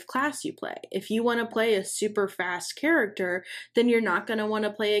what kind of class you play. If you want to play a super fast character, then you're not going to want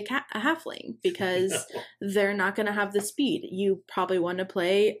to play a halfling because they're not going to have the speed. You probably want to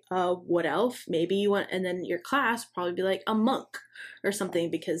play a wood elf, and then your class will probably be like a monk or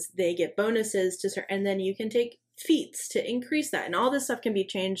something because they get bonuses and then you can take feats to increase that. And all this stuff can be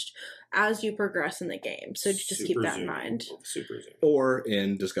changed as you progress in the game. So just keep that in mind. Super zoom. Or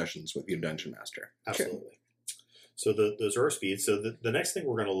in discussions with your dungeon master. Absolutely. True. So those are our speeds. So the next thing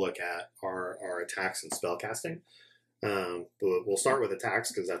we're going to look at are our attacks and spell casting. We'll start with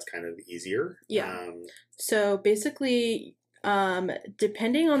attacks because that's kind of easier. Yeah. So basically,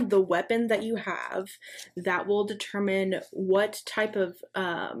 depending on the weapon that you have, that will determine what type of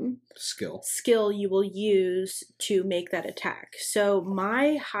skill you will use to make that attack. So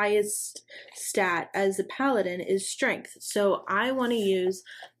my highest stat as a paladin is strength. So I want to use,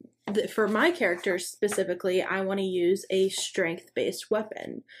 for my character specifically, I want to use a strength-based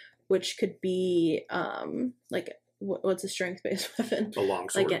weapon, which could be what's a strength-based weapon? A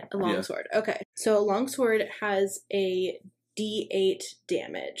longsword. Like a longsword. Yeah. Okay. So a longsword has a D8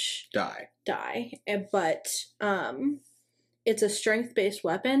 damage die, but it's a strength-based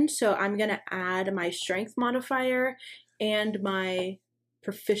weapon, so I'm going to add my strength modifier and my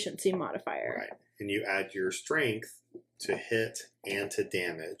proficiency modifier. Right. And you add your strength to hit and to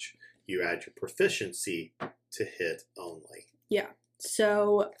damage. You add your proficiency to hit only. Yeah.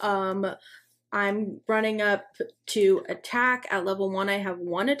 So I'm running up to attack. At level 1, I have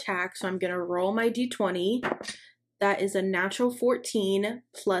 1 attack, so I'm going to roll my D20. that is a natural 14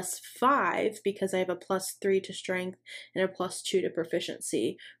 plus 5 because I have a plus 3 to strength and a plus 2 to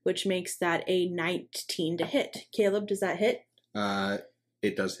proficiency, which makes that a 19 to hit. Caleb, does that hit?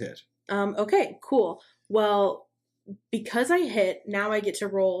 It does hit. Okay, cool. Well, because I hit, now I get to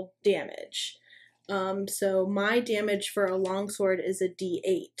roll damage. So my damage for a longsword is a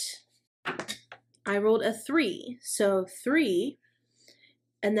D8. I rolled a 3, so 3,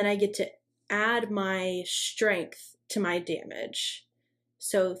 and then I get to add my strength to my damage.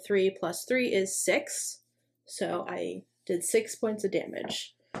 So 3 plus 3 is 6, so I did 6 points of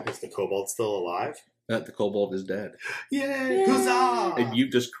damage. Is the kobold still alive? The kobold is dead. Yay! Huzzah! And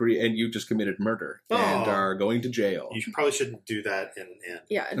you've just committed murder and are going to jail. You probably shouldn't do that in.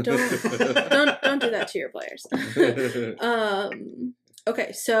 Yeah, don't do that to your players.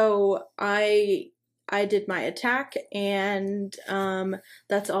 Okay, so I did my attack, and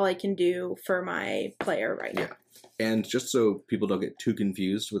that's all I can do for my player right now. Yeah. And just so people don't get too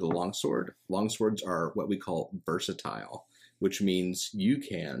confused with a longsword, longswords are what we call versatile, which means you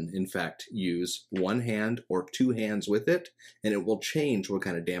can, in fact, use one hand or two hands with it, and it will change what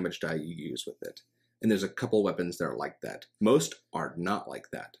kind of damage die you use with it. And there's a couple weapons that are like that. Most are not like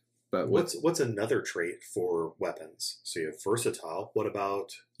that. But what's another trait for weapons? So you have versatile. What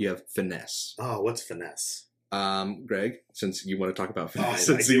about? You have finesse. Oh, what's finesse? Greg, since you want to talk about finesse,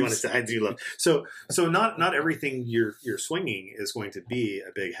 I do love. So not everything you're swinging is going to be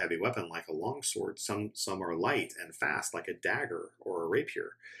a big heavy weapon like a longsword. Some are light and fast like a dagger or a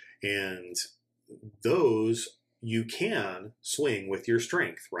rapier, and those you can swing with your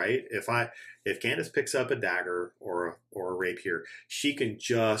strength, right? If Candace picks up a dagger or a rapier, she can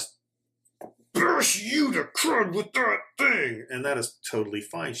just bash you to crud with that thing, and that is totally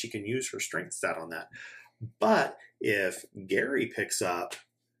fine. She can use her strength stat on that. But if Gary picks up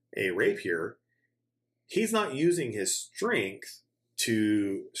a rapier, he's not using his strength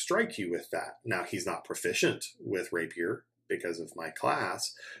to strike you with that. Now, he's not proficient with rapier because of my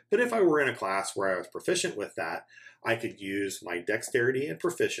class, but if I were in a class where I was proficient with that, I could use my dexterity and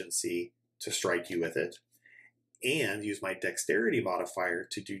proficiency to strike you with it and use my dexterity modifier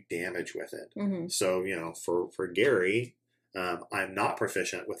to do damage with it. Mm-hmm. So, for Gary, I'm not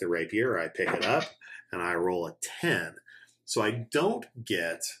proficient with the rapier. I pick it up and I roll a 10. So I don't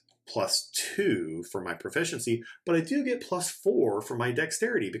get +2 for my proficiency, but I do get +4 for my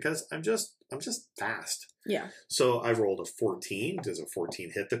dexterity because I'm just fast. Yeah. So I rolled a 14. Does a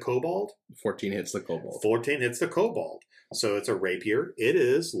 14 hit the kobold? 14 hits the kobold. 14 hits the kobold. So it's a rapier. It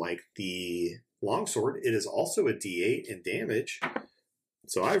is like the longsword. It is also a D8 in damage.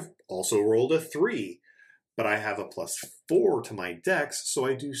 So I've also rolled a 3. But I have a +4 to my dex, so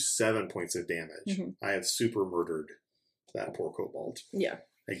I do 7 points of damage. Mm-hmm. I have super murdered that poor kobold. Yeah.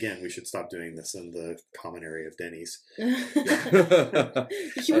 Again, we should stop doing this in the common area of Denny's.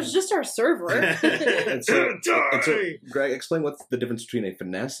 He was just our server. and so, Greg, explain what's the difference between a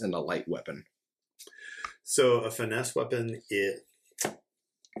finesse and a light weapon. So a finesse weapon,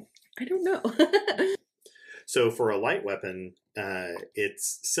 I don't know. So for a light weapon,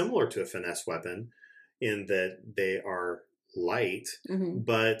 it's similar to a finesse weapon, in that they are light, mm-hmm.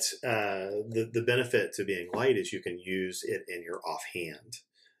 but the benefit to being light is you can use it in your offhand.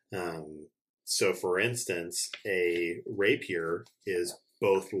 So, for instance, a rapier is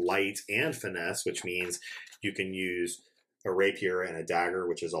both light and finesse, which means you can use a rapier and a dagger,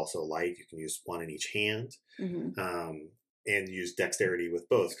 which is also light. You can use one in each hand, mm-hmm. And use dexterity with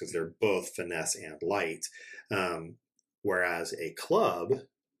both because they're both finesse and light. Whereas a club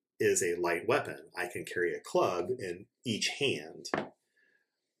is a light weapon. I can carry a club in each hand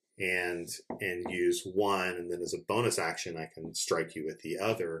and use one, and then as a bonus action, I can strike you with the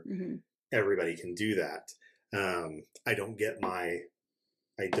other. Mm-hmm. Everybody can do that. I don't get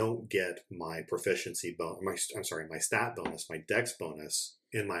my proficiency bonus. My stat bonus, my dex bonus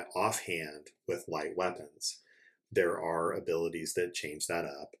in my offhand with light weapons. There are abilities that change that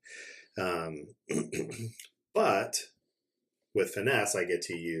up, but with finesse, I get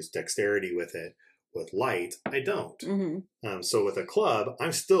to use dexterity with it. With light, I don't. Mm-hmm. So with a club,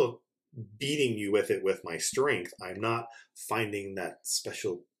 I'm still beating you with it with my strength. I'm not finding that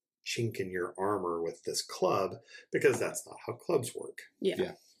special chink in your armor with this club because that's not how clubs work.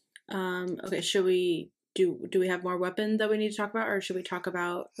 Yeah. Okay, should we do we have more weapons that we need to talk about, or should we talk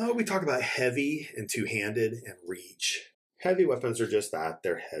about... We talk about heavy and two-handed and reach. Heavy weapons are just that.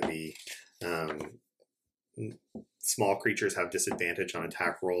 They're heavy. Small creatures have disadvantage on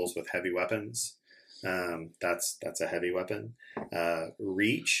attack rolls with heavy weapons. That's a heavy weapon.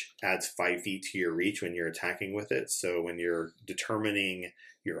 Reach adds 5 feet to your reach when you're attacking with it. So when you're determining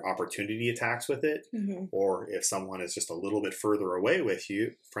your opportunity attacks with it, or if someone is just a little bit further away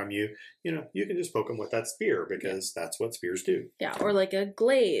from you, you can just poke them with that spear because that's what spears do. Yeah, or like a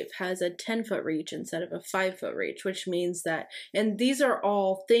glaive has a 10-foot reach instead of a 5-foot reach, which means that, and these are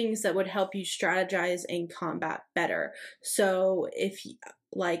all things that would help you strategize in combat better. So if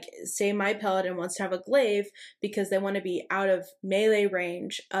like, say my paladin wants to have a glaive because they want to be out of melee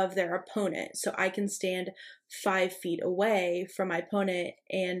range of their opponent. So I can stand 5 feet away from my opponent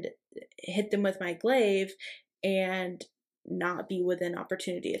and hit them with my glaive and not be within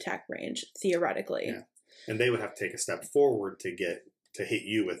opportunity attack range, theoretically. Yeah. And they would have to take a step forward to hit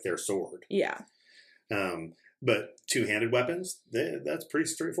you with their sword. Yeah. But two-handed weapons, that's pretty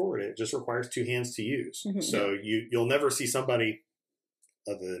straightforward. It just requires 2 hands to use. So you'll never see somebody,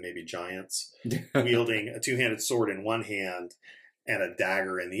 other than maybe giants, wielding a 2-handed sword in one hand and a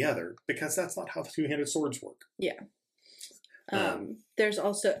dagger in the other, because that's not how 2-handed swords work. Yeah. There's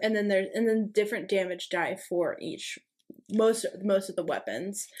also, and then different damage die for each, most of the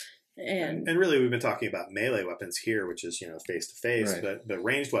weapons. And really, we've been talking about melee weapons here, which is, face to face, Right. but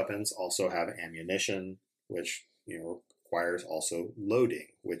ranged weapons also have ammunition, which, requires also loading,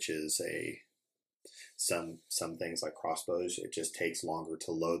 which is some things like crossbows, it just takes longer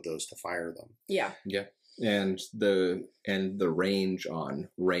to load those to fire them. Yeah. Yeah. And the range on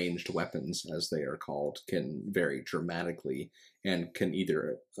ranged weapons, as they are called, can vary dramatically and can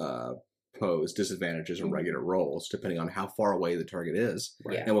either pose disadvantages or regular rolls depending on how far away the target is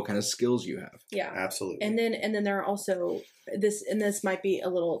and what kind of skills you have. Yeah. Absolutely. And then there are also this might be a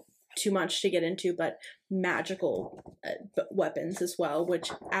little too much to get into, but magical weapons as well,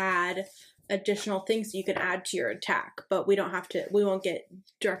 which add additional things you can add to your attack, but we won't get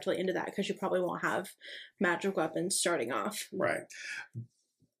directly into that because you probably won't have magic weapons starting off. Right.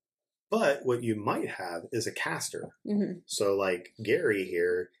 But what you might have is a caster. So like Gary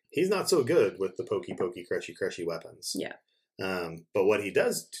here, he's not so good with the pokey, crushy weapons. Yeah. But what he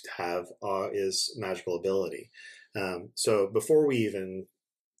does have is magical ability. So before we even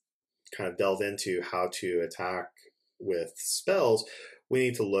kind of delve into how to attack with spells, we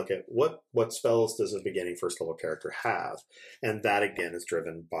need to look at what spells does a beginning first level character have. And that again is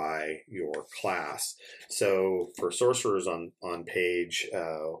driven by your class. So for sorcerers on page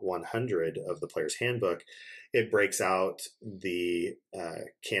 100 of the player's handbook, it breaks out the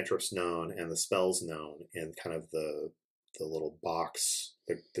cantrips known and the spells known in kind of the little box,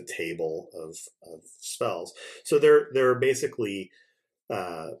 the table of spells. So there are basically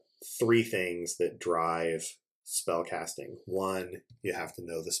 3 things that drive spell casting. 1, you have to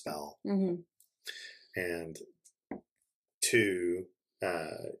know the spell. And 2,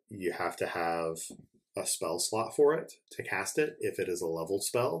 you have to have a spell slot for it to cast it if it is a leveled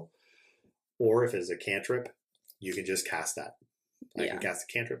spell. Or if it is a cantrip, you can just cast that. I can cast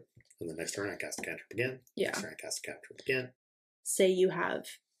a cantrip, and the next turn I cast a cantrip again. Next turn I cast a cantrip again. Say you have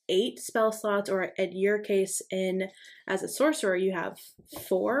 8 spell slots, or in your case, as a sorcerer, you have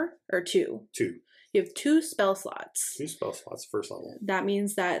 4 or 2? 2. You have 2 spell slots. 2 spell slots, first level. That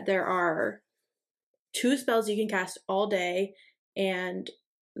means that there are 2 spells you can cast all day, and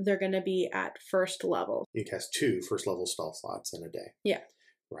they're going to be at first level. You cast 2 first level spell slots in a day. Yeah.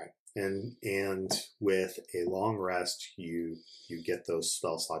 Right. And with a long rest, you get those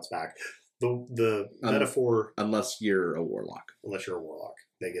spell slots back. The metaphor, unless you're a warlock. Unless you're a warlock,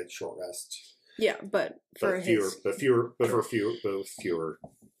 they get short rests. Yeah, but for fewer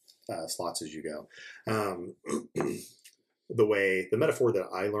slots as you go. The metaphor that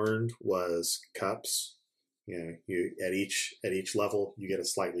I learned was cups. You at each level you get a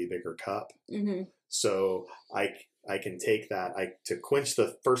slightly bigger cup. So I can take that to quench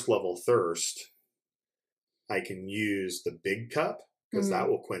the first level thirst. I can use the big cup because that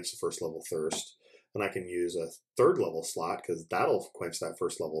will quench the first level thirst. And I can use a 3rd level slot because that'll quench that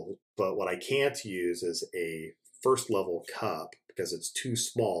first level. But what I can't use is a first level cup because it's too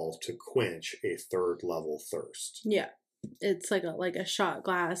small to quench a 3rd level thirst. Yeah. It's like a shot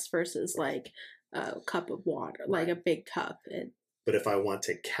glass versus like a cup of water, like a big cup. But if I want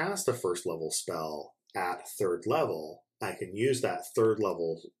to cast a first level spell at 3rd level, I can use that 3rd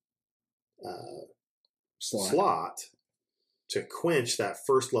level slot to quench that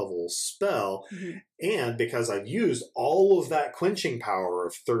first level spell. And because I've used all of that quenching power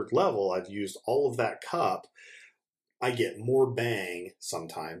of 3rd level, I've used all of that cup, I get more bang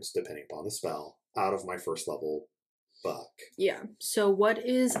sometimes, depending upon the spell, out of my first level buck. Yeah. So what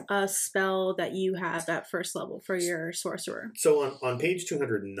is a spell that you have at first level for your sorcerer? So on page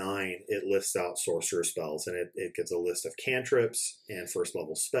 209, it lists out sorcerer spells, and it gives a list of cantrips and first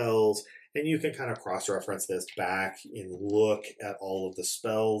level spells And you can kind of cross-reference this back and look at all of the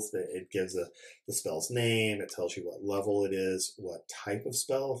spells. It gives the spell's name. It tells you what level it is, what type of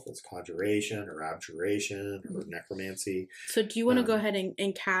spell, if it's conjuration or abjuration or necromancy. So do you want to go ahead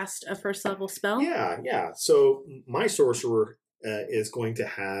and cast a first level spell? Yeah. So my sorcerer is going to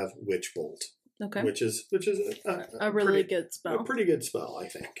have Witch Bolt. Okay. Which is a really good spell. A pretty good spell, I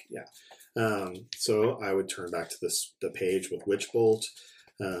think. Yeah. So I would turn back to the page with Witch Bolt.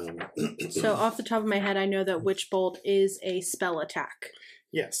 So off the top of my head, I know that Witch Bolt is a spell attack.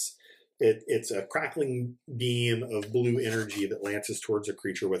 Yes. It's a crackling beam of blue energy that lances towards a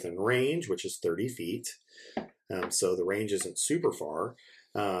creature within range, which is 30 feet. So the range isn't super far.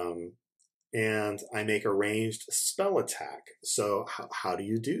 And I make a ranged spell attack. So how do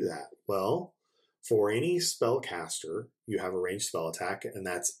you do that? Well, for any spellcaster, you have a ranged spell attack, and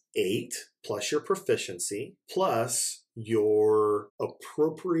that's 8 plus your proficiency plus your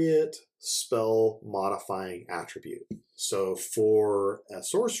appropriate spell modifying attribute. So for a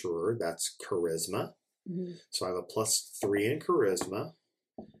sorcerer, that's charisma. Mm-hmm. So I have a +3 in charisma,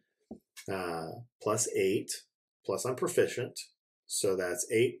 +8, plus I'm proficient. So that's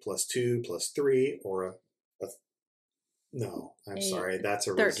 8 plus 2 plus 3, or no, I'm 8, sorry. That's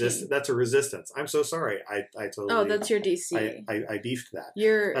a resistance. That's a resistance. I'm so sorry. I totally. Oh, that's your DC. I beefed that.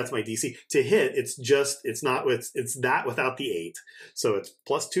 That's my DC. To hit, it's that without the 8. So it's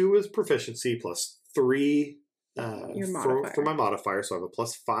 +2 is proficiency, +3 for my modifier. So I have a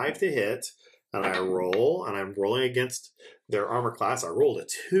 +5 to hit, and I roll, and I'm rolling against their armor class. I rolled a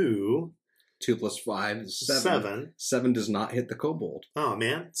 2. 2 plus 5 is 7. 7 does not hit the kobold. Oh,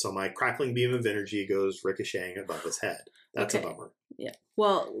 man. So my crackling beam of energy goes ricocheting above his head. That's a bummer. Yeah.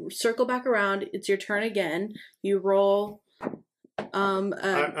 Well, circle back around. It's your turn again. You roll... and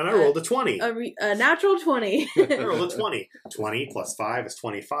I rolled a 20. A natural 20. I rolled a 20. 20 plus 5 is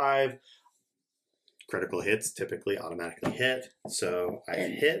 25. Critical hits typically automatically hit. So I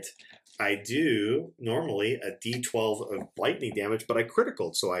hit. I do normally a d12 of lightning damage, but I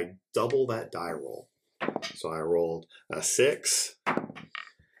criticaled, so I double that die roll. So I rolled a 6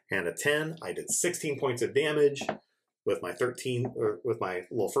 and a 10. I did 16 points of damage with my with my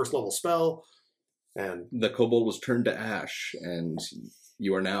little first level spell, and the kobold was turned to ash, and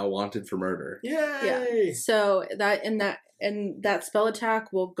you are now wanted for murder. Yay! Yeah. So that spell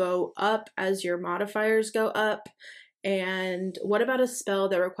attack will go up as your modifiers go up. And what about a spell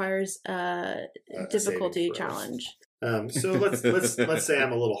that requires a difficulty challenge? So let's say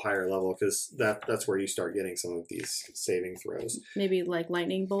I'm a little higher level, because that's where you start getting some of these saving throws. Maybe like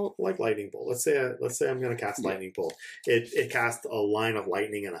lightning bolt. Like lightning bolt. Let's say I'm going to cast lightning bolt. It casts a line of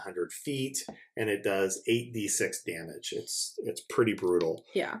lightning in 100 feet, and it does 8d6 damage. It's pretty brutal.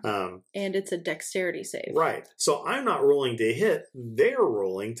 Yeah. And it's a dexterity save. Right. So I'm not rolling to hit. They're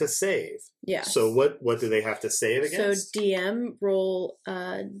rolling to save. Yeah. So what do they have to save against? So DM roll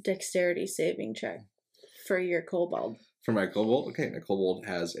a dexterity saving check. For your kobold. For my kobold? Okay, my kobold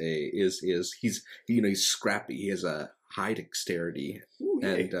has he's scrappy. He has a high dexterity. Ooh,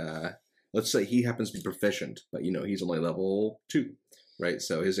 and let's say he happens to be proficient, but he's only level 2, right?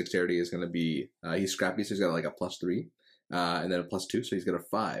 So his dexterity is going to be he's scrappy, so he's got like a +3, and then a +2, so he's got a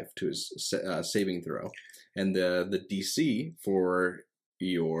 5 to his saving throw. And the DC for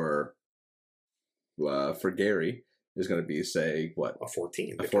for Gary is going to be, say, what? A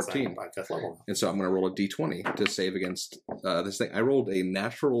 14. A 14. By 5th level. And so I'm going to roll a d20 to save against this thing. I rolled a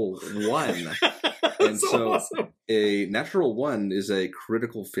natural 1. And so awesome. A natural 1 is a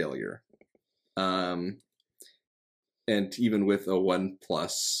critical failure. And even with a 1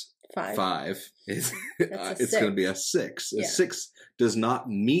 plus 5 it's going to be a 6. Yeah. A 6 does not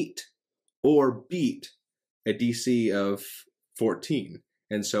meet or beat a DC of 14.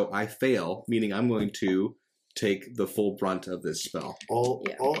 And so I fail, meaning I'm going to take the full brunt of this spell. All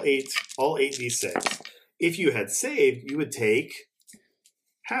 8 d6. If you had saved, you would take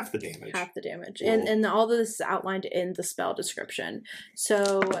half the damage. Well, and all of this is outlined in the spell description.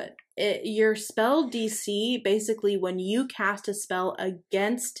 So your spell DC, basically when you cast a spell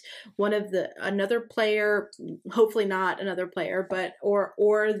against another player, hopefully not another player, but or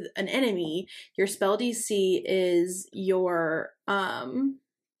an enemy, your spell DC is your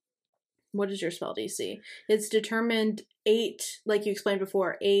what is your spell DC? It's determined 8, like you explained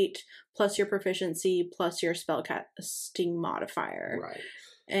before, 8 plus your proficiency plus your spellcasting modifier. Right.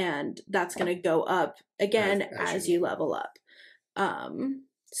 And that's going to go up again as you level up.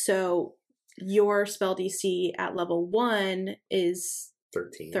 So your spell DC at level 1 is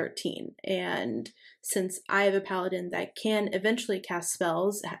 13. And since I have a paladin that can eventually cast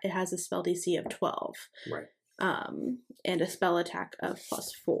spells, it has a spell DC of 12. Right. And a spell attack of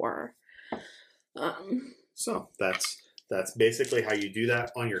 +4. So that's basically how you do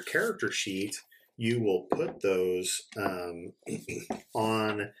that. On your character sheet, you will put those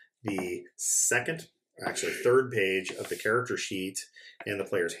on the third page of the character sheet in the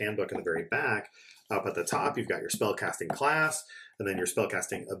player's handbook in the very back. Up at the top, you've got your spellcasting class, and then your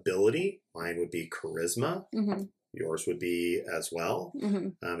spellcasting ability. Mine would be charisma. Mm-hmm. Yours would be as well.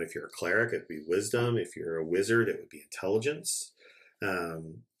 Mm-hmm. If you're a cleric, it would be wisdom. If you're a wizard, it would be intelligence.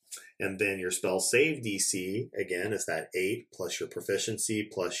 And then your spell save DC, again, is that 8 plus your proficiency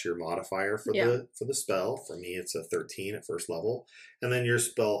plus your modifier for the spell. For me, it's a 13 at first level. And then your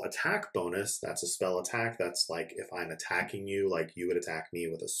spell attack bonus, that's a spell attack. That's like if I'm attacking you like you would attack me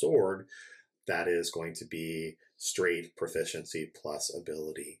with a sword, that is going to be straight proficiency plus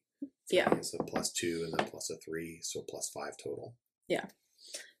ability. Yeah. It's a +2 and then +3, so +5 total. Yeah.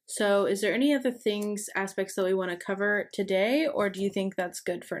 So is there any other aspects that we want to cover today, or do you think that's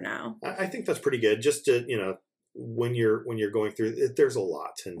good for now? I think that's pretty good. Just to, when you're going through it, there's a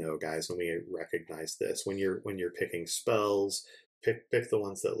lot to know, guys, and we recognize this. When you're picking spells, pick the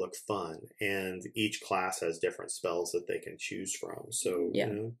ones that look fun, and each class has different spells that they can choose from. So,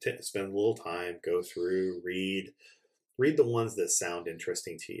 spend a little time, go through, read the ones that sound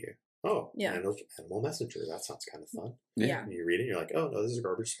interesting to you. Oh, yeah. Animal Messenger. That sounds kind of fun. Yeah. And you read it, and you're like, oh, no, this is a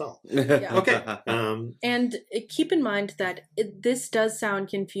garbage spell. Yeah. Okay. And keep in mind that this does sound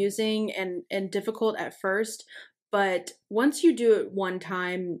confusing and difficult at first, but once you do it one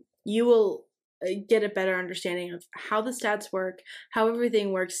time, you will get a better understanding of how the stats work, how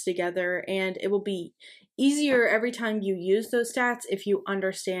everything works together, and it will be easier every time you use those stats if you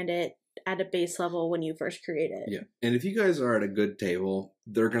understand it at a base level when you first create it. Yeah. And if you guys are at a good table,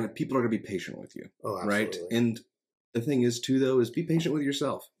 people are gonna be patient with you. Oh, absolutely. Right? And the thing is too, though, is be patient with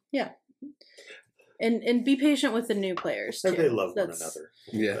yourself. Yeah. And be patient with the new players too. Everybody love one another.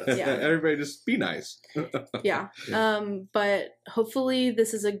 Yeah. Everybody just be nice. Yeah. But hopefully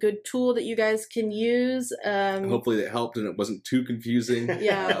this is a good tool that you guys can use. Hopefully that helped and it wasn't too confusing.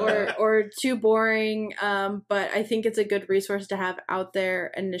 Yeah, or too boring. But I think it's a good resource to have out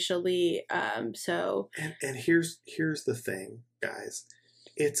there initially. And here's the thing, guys.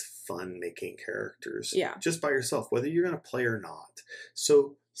 It's fun making characters. Yeah. Just by yourself, whether you're going to play or not.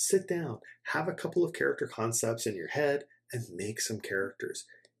 So sit down, have a couple of character concepts in your head, and make some characters.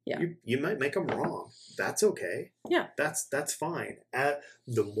 Yeah. You might make them wrong. That's okay. Yeah. That's fine.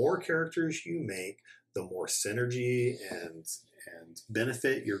 The more characters you make, the more synergy and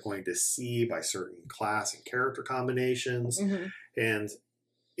benefit you're going to see by certain class and character combinations. Mm-hmm. And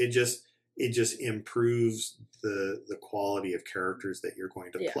it just improves the quality of characters that you're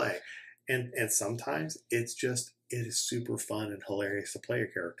going to play. And sometimes it is super fun and hilarious to play a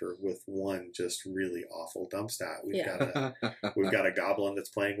character with one just really awful dump stat. We've got a goblin that's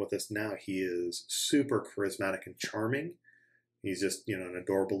playing with us now. He is super charismatic and charming. He's just, an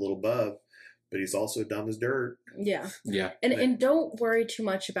adorable little bub, but he's also dumb as dirt. Yeah. Yeah. And don't worry too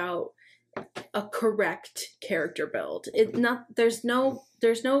much about a correct character build. There's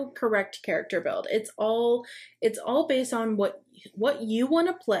no correct character build. It's all based on what you want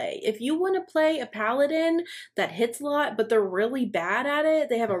to play. If you want to play a paladin that hits a lot but they're really bad at it,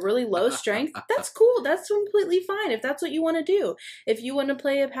 they have a really low strength, that's cool. That's completely fine if that's what you want to do. If you want to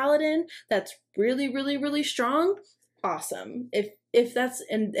play a paladin that's really, really, really strong, awesome. If that's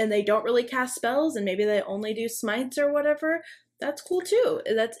and they don't really cast spells and maybe they only do smites or whatever, that's cool too.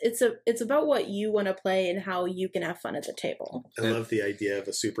 It's about what you want to play and how you can have fun at the table. I love the idea of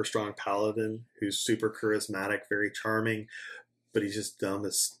a super strong paladin who's super charismatic, very charming, but he's just dumb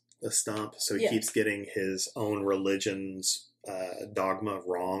as a stump. So he keeps getting his own religion's dogma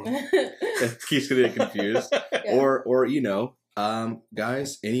wrong. Keeps getting confused. Yeah. Or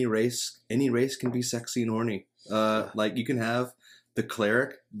guys, any race can be sexy and horny. Like you can have the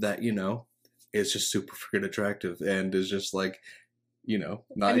cleric that is just super freaking attractive and is just like,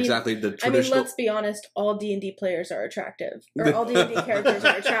 exactly the traditional. Let's be honest, all D&D players are attractive. Or all D&D characters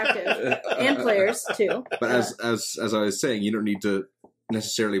are attractive. And players, too. But as I was saying, you don't need to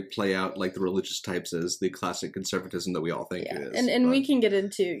necessarily play out like the religious types as the classic conservatism that we all think it is. And we can get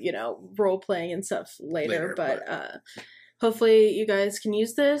into, role-playing and stuff later. But hopefully you guys can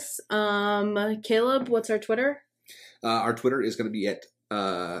use this. Caleb, what's our Twitter? Our Twitter is going to be at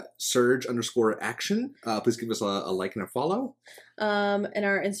Surge_Action. Please give us a like and a follow. And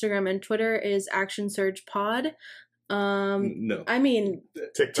our Instagram and Twitter is ActionSurgePod. No. I mean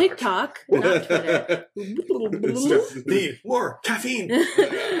TikTok, not Twitter. Need more caffeine.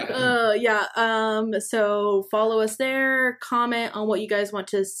 So follow us there. Comment on what you guys want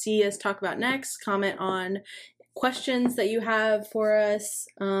to see us talk about next. Comment on questions that you have for us.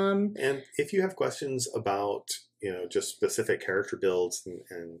 And if you have questions about, just specific character builds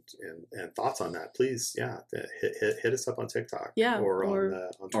and thoughts on that, please, hit us up on TikTok, or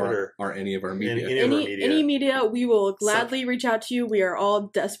on Twitter, or any of our media. Any media, we will gladly reach out to you. We are all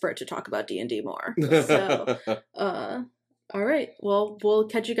desperate to talk about D&D more. So, all right. Well, we'll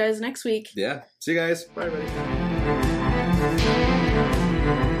catch you guys next week. Yeah. See you guys. Bye, everybody.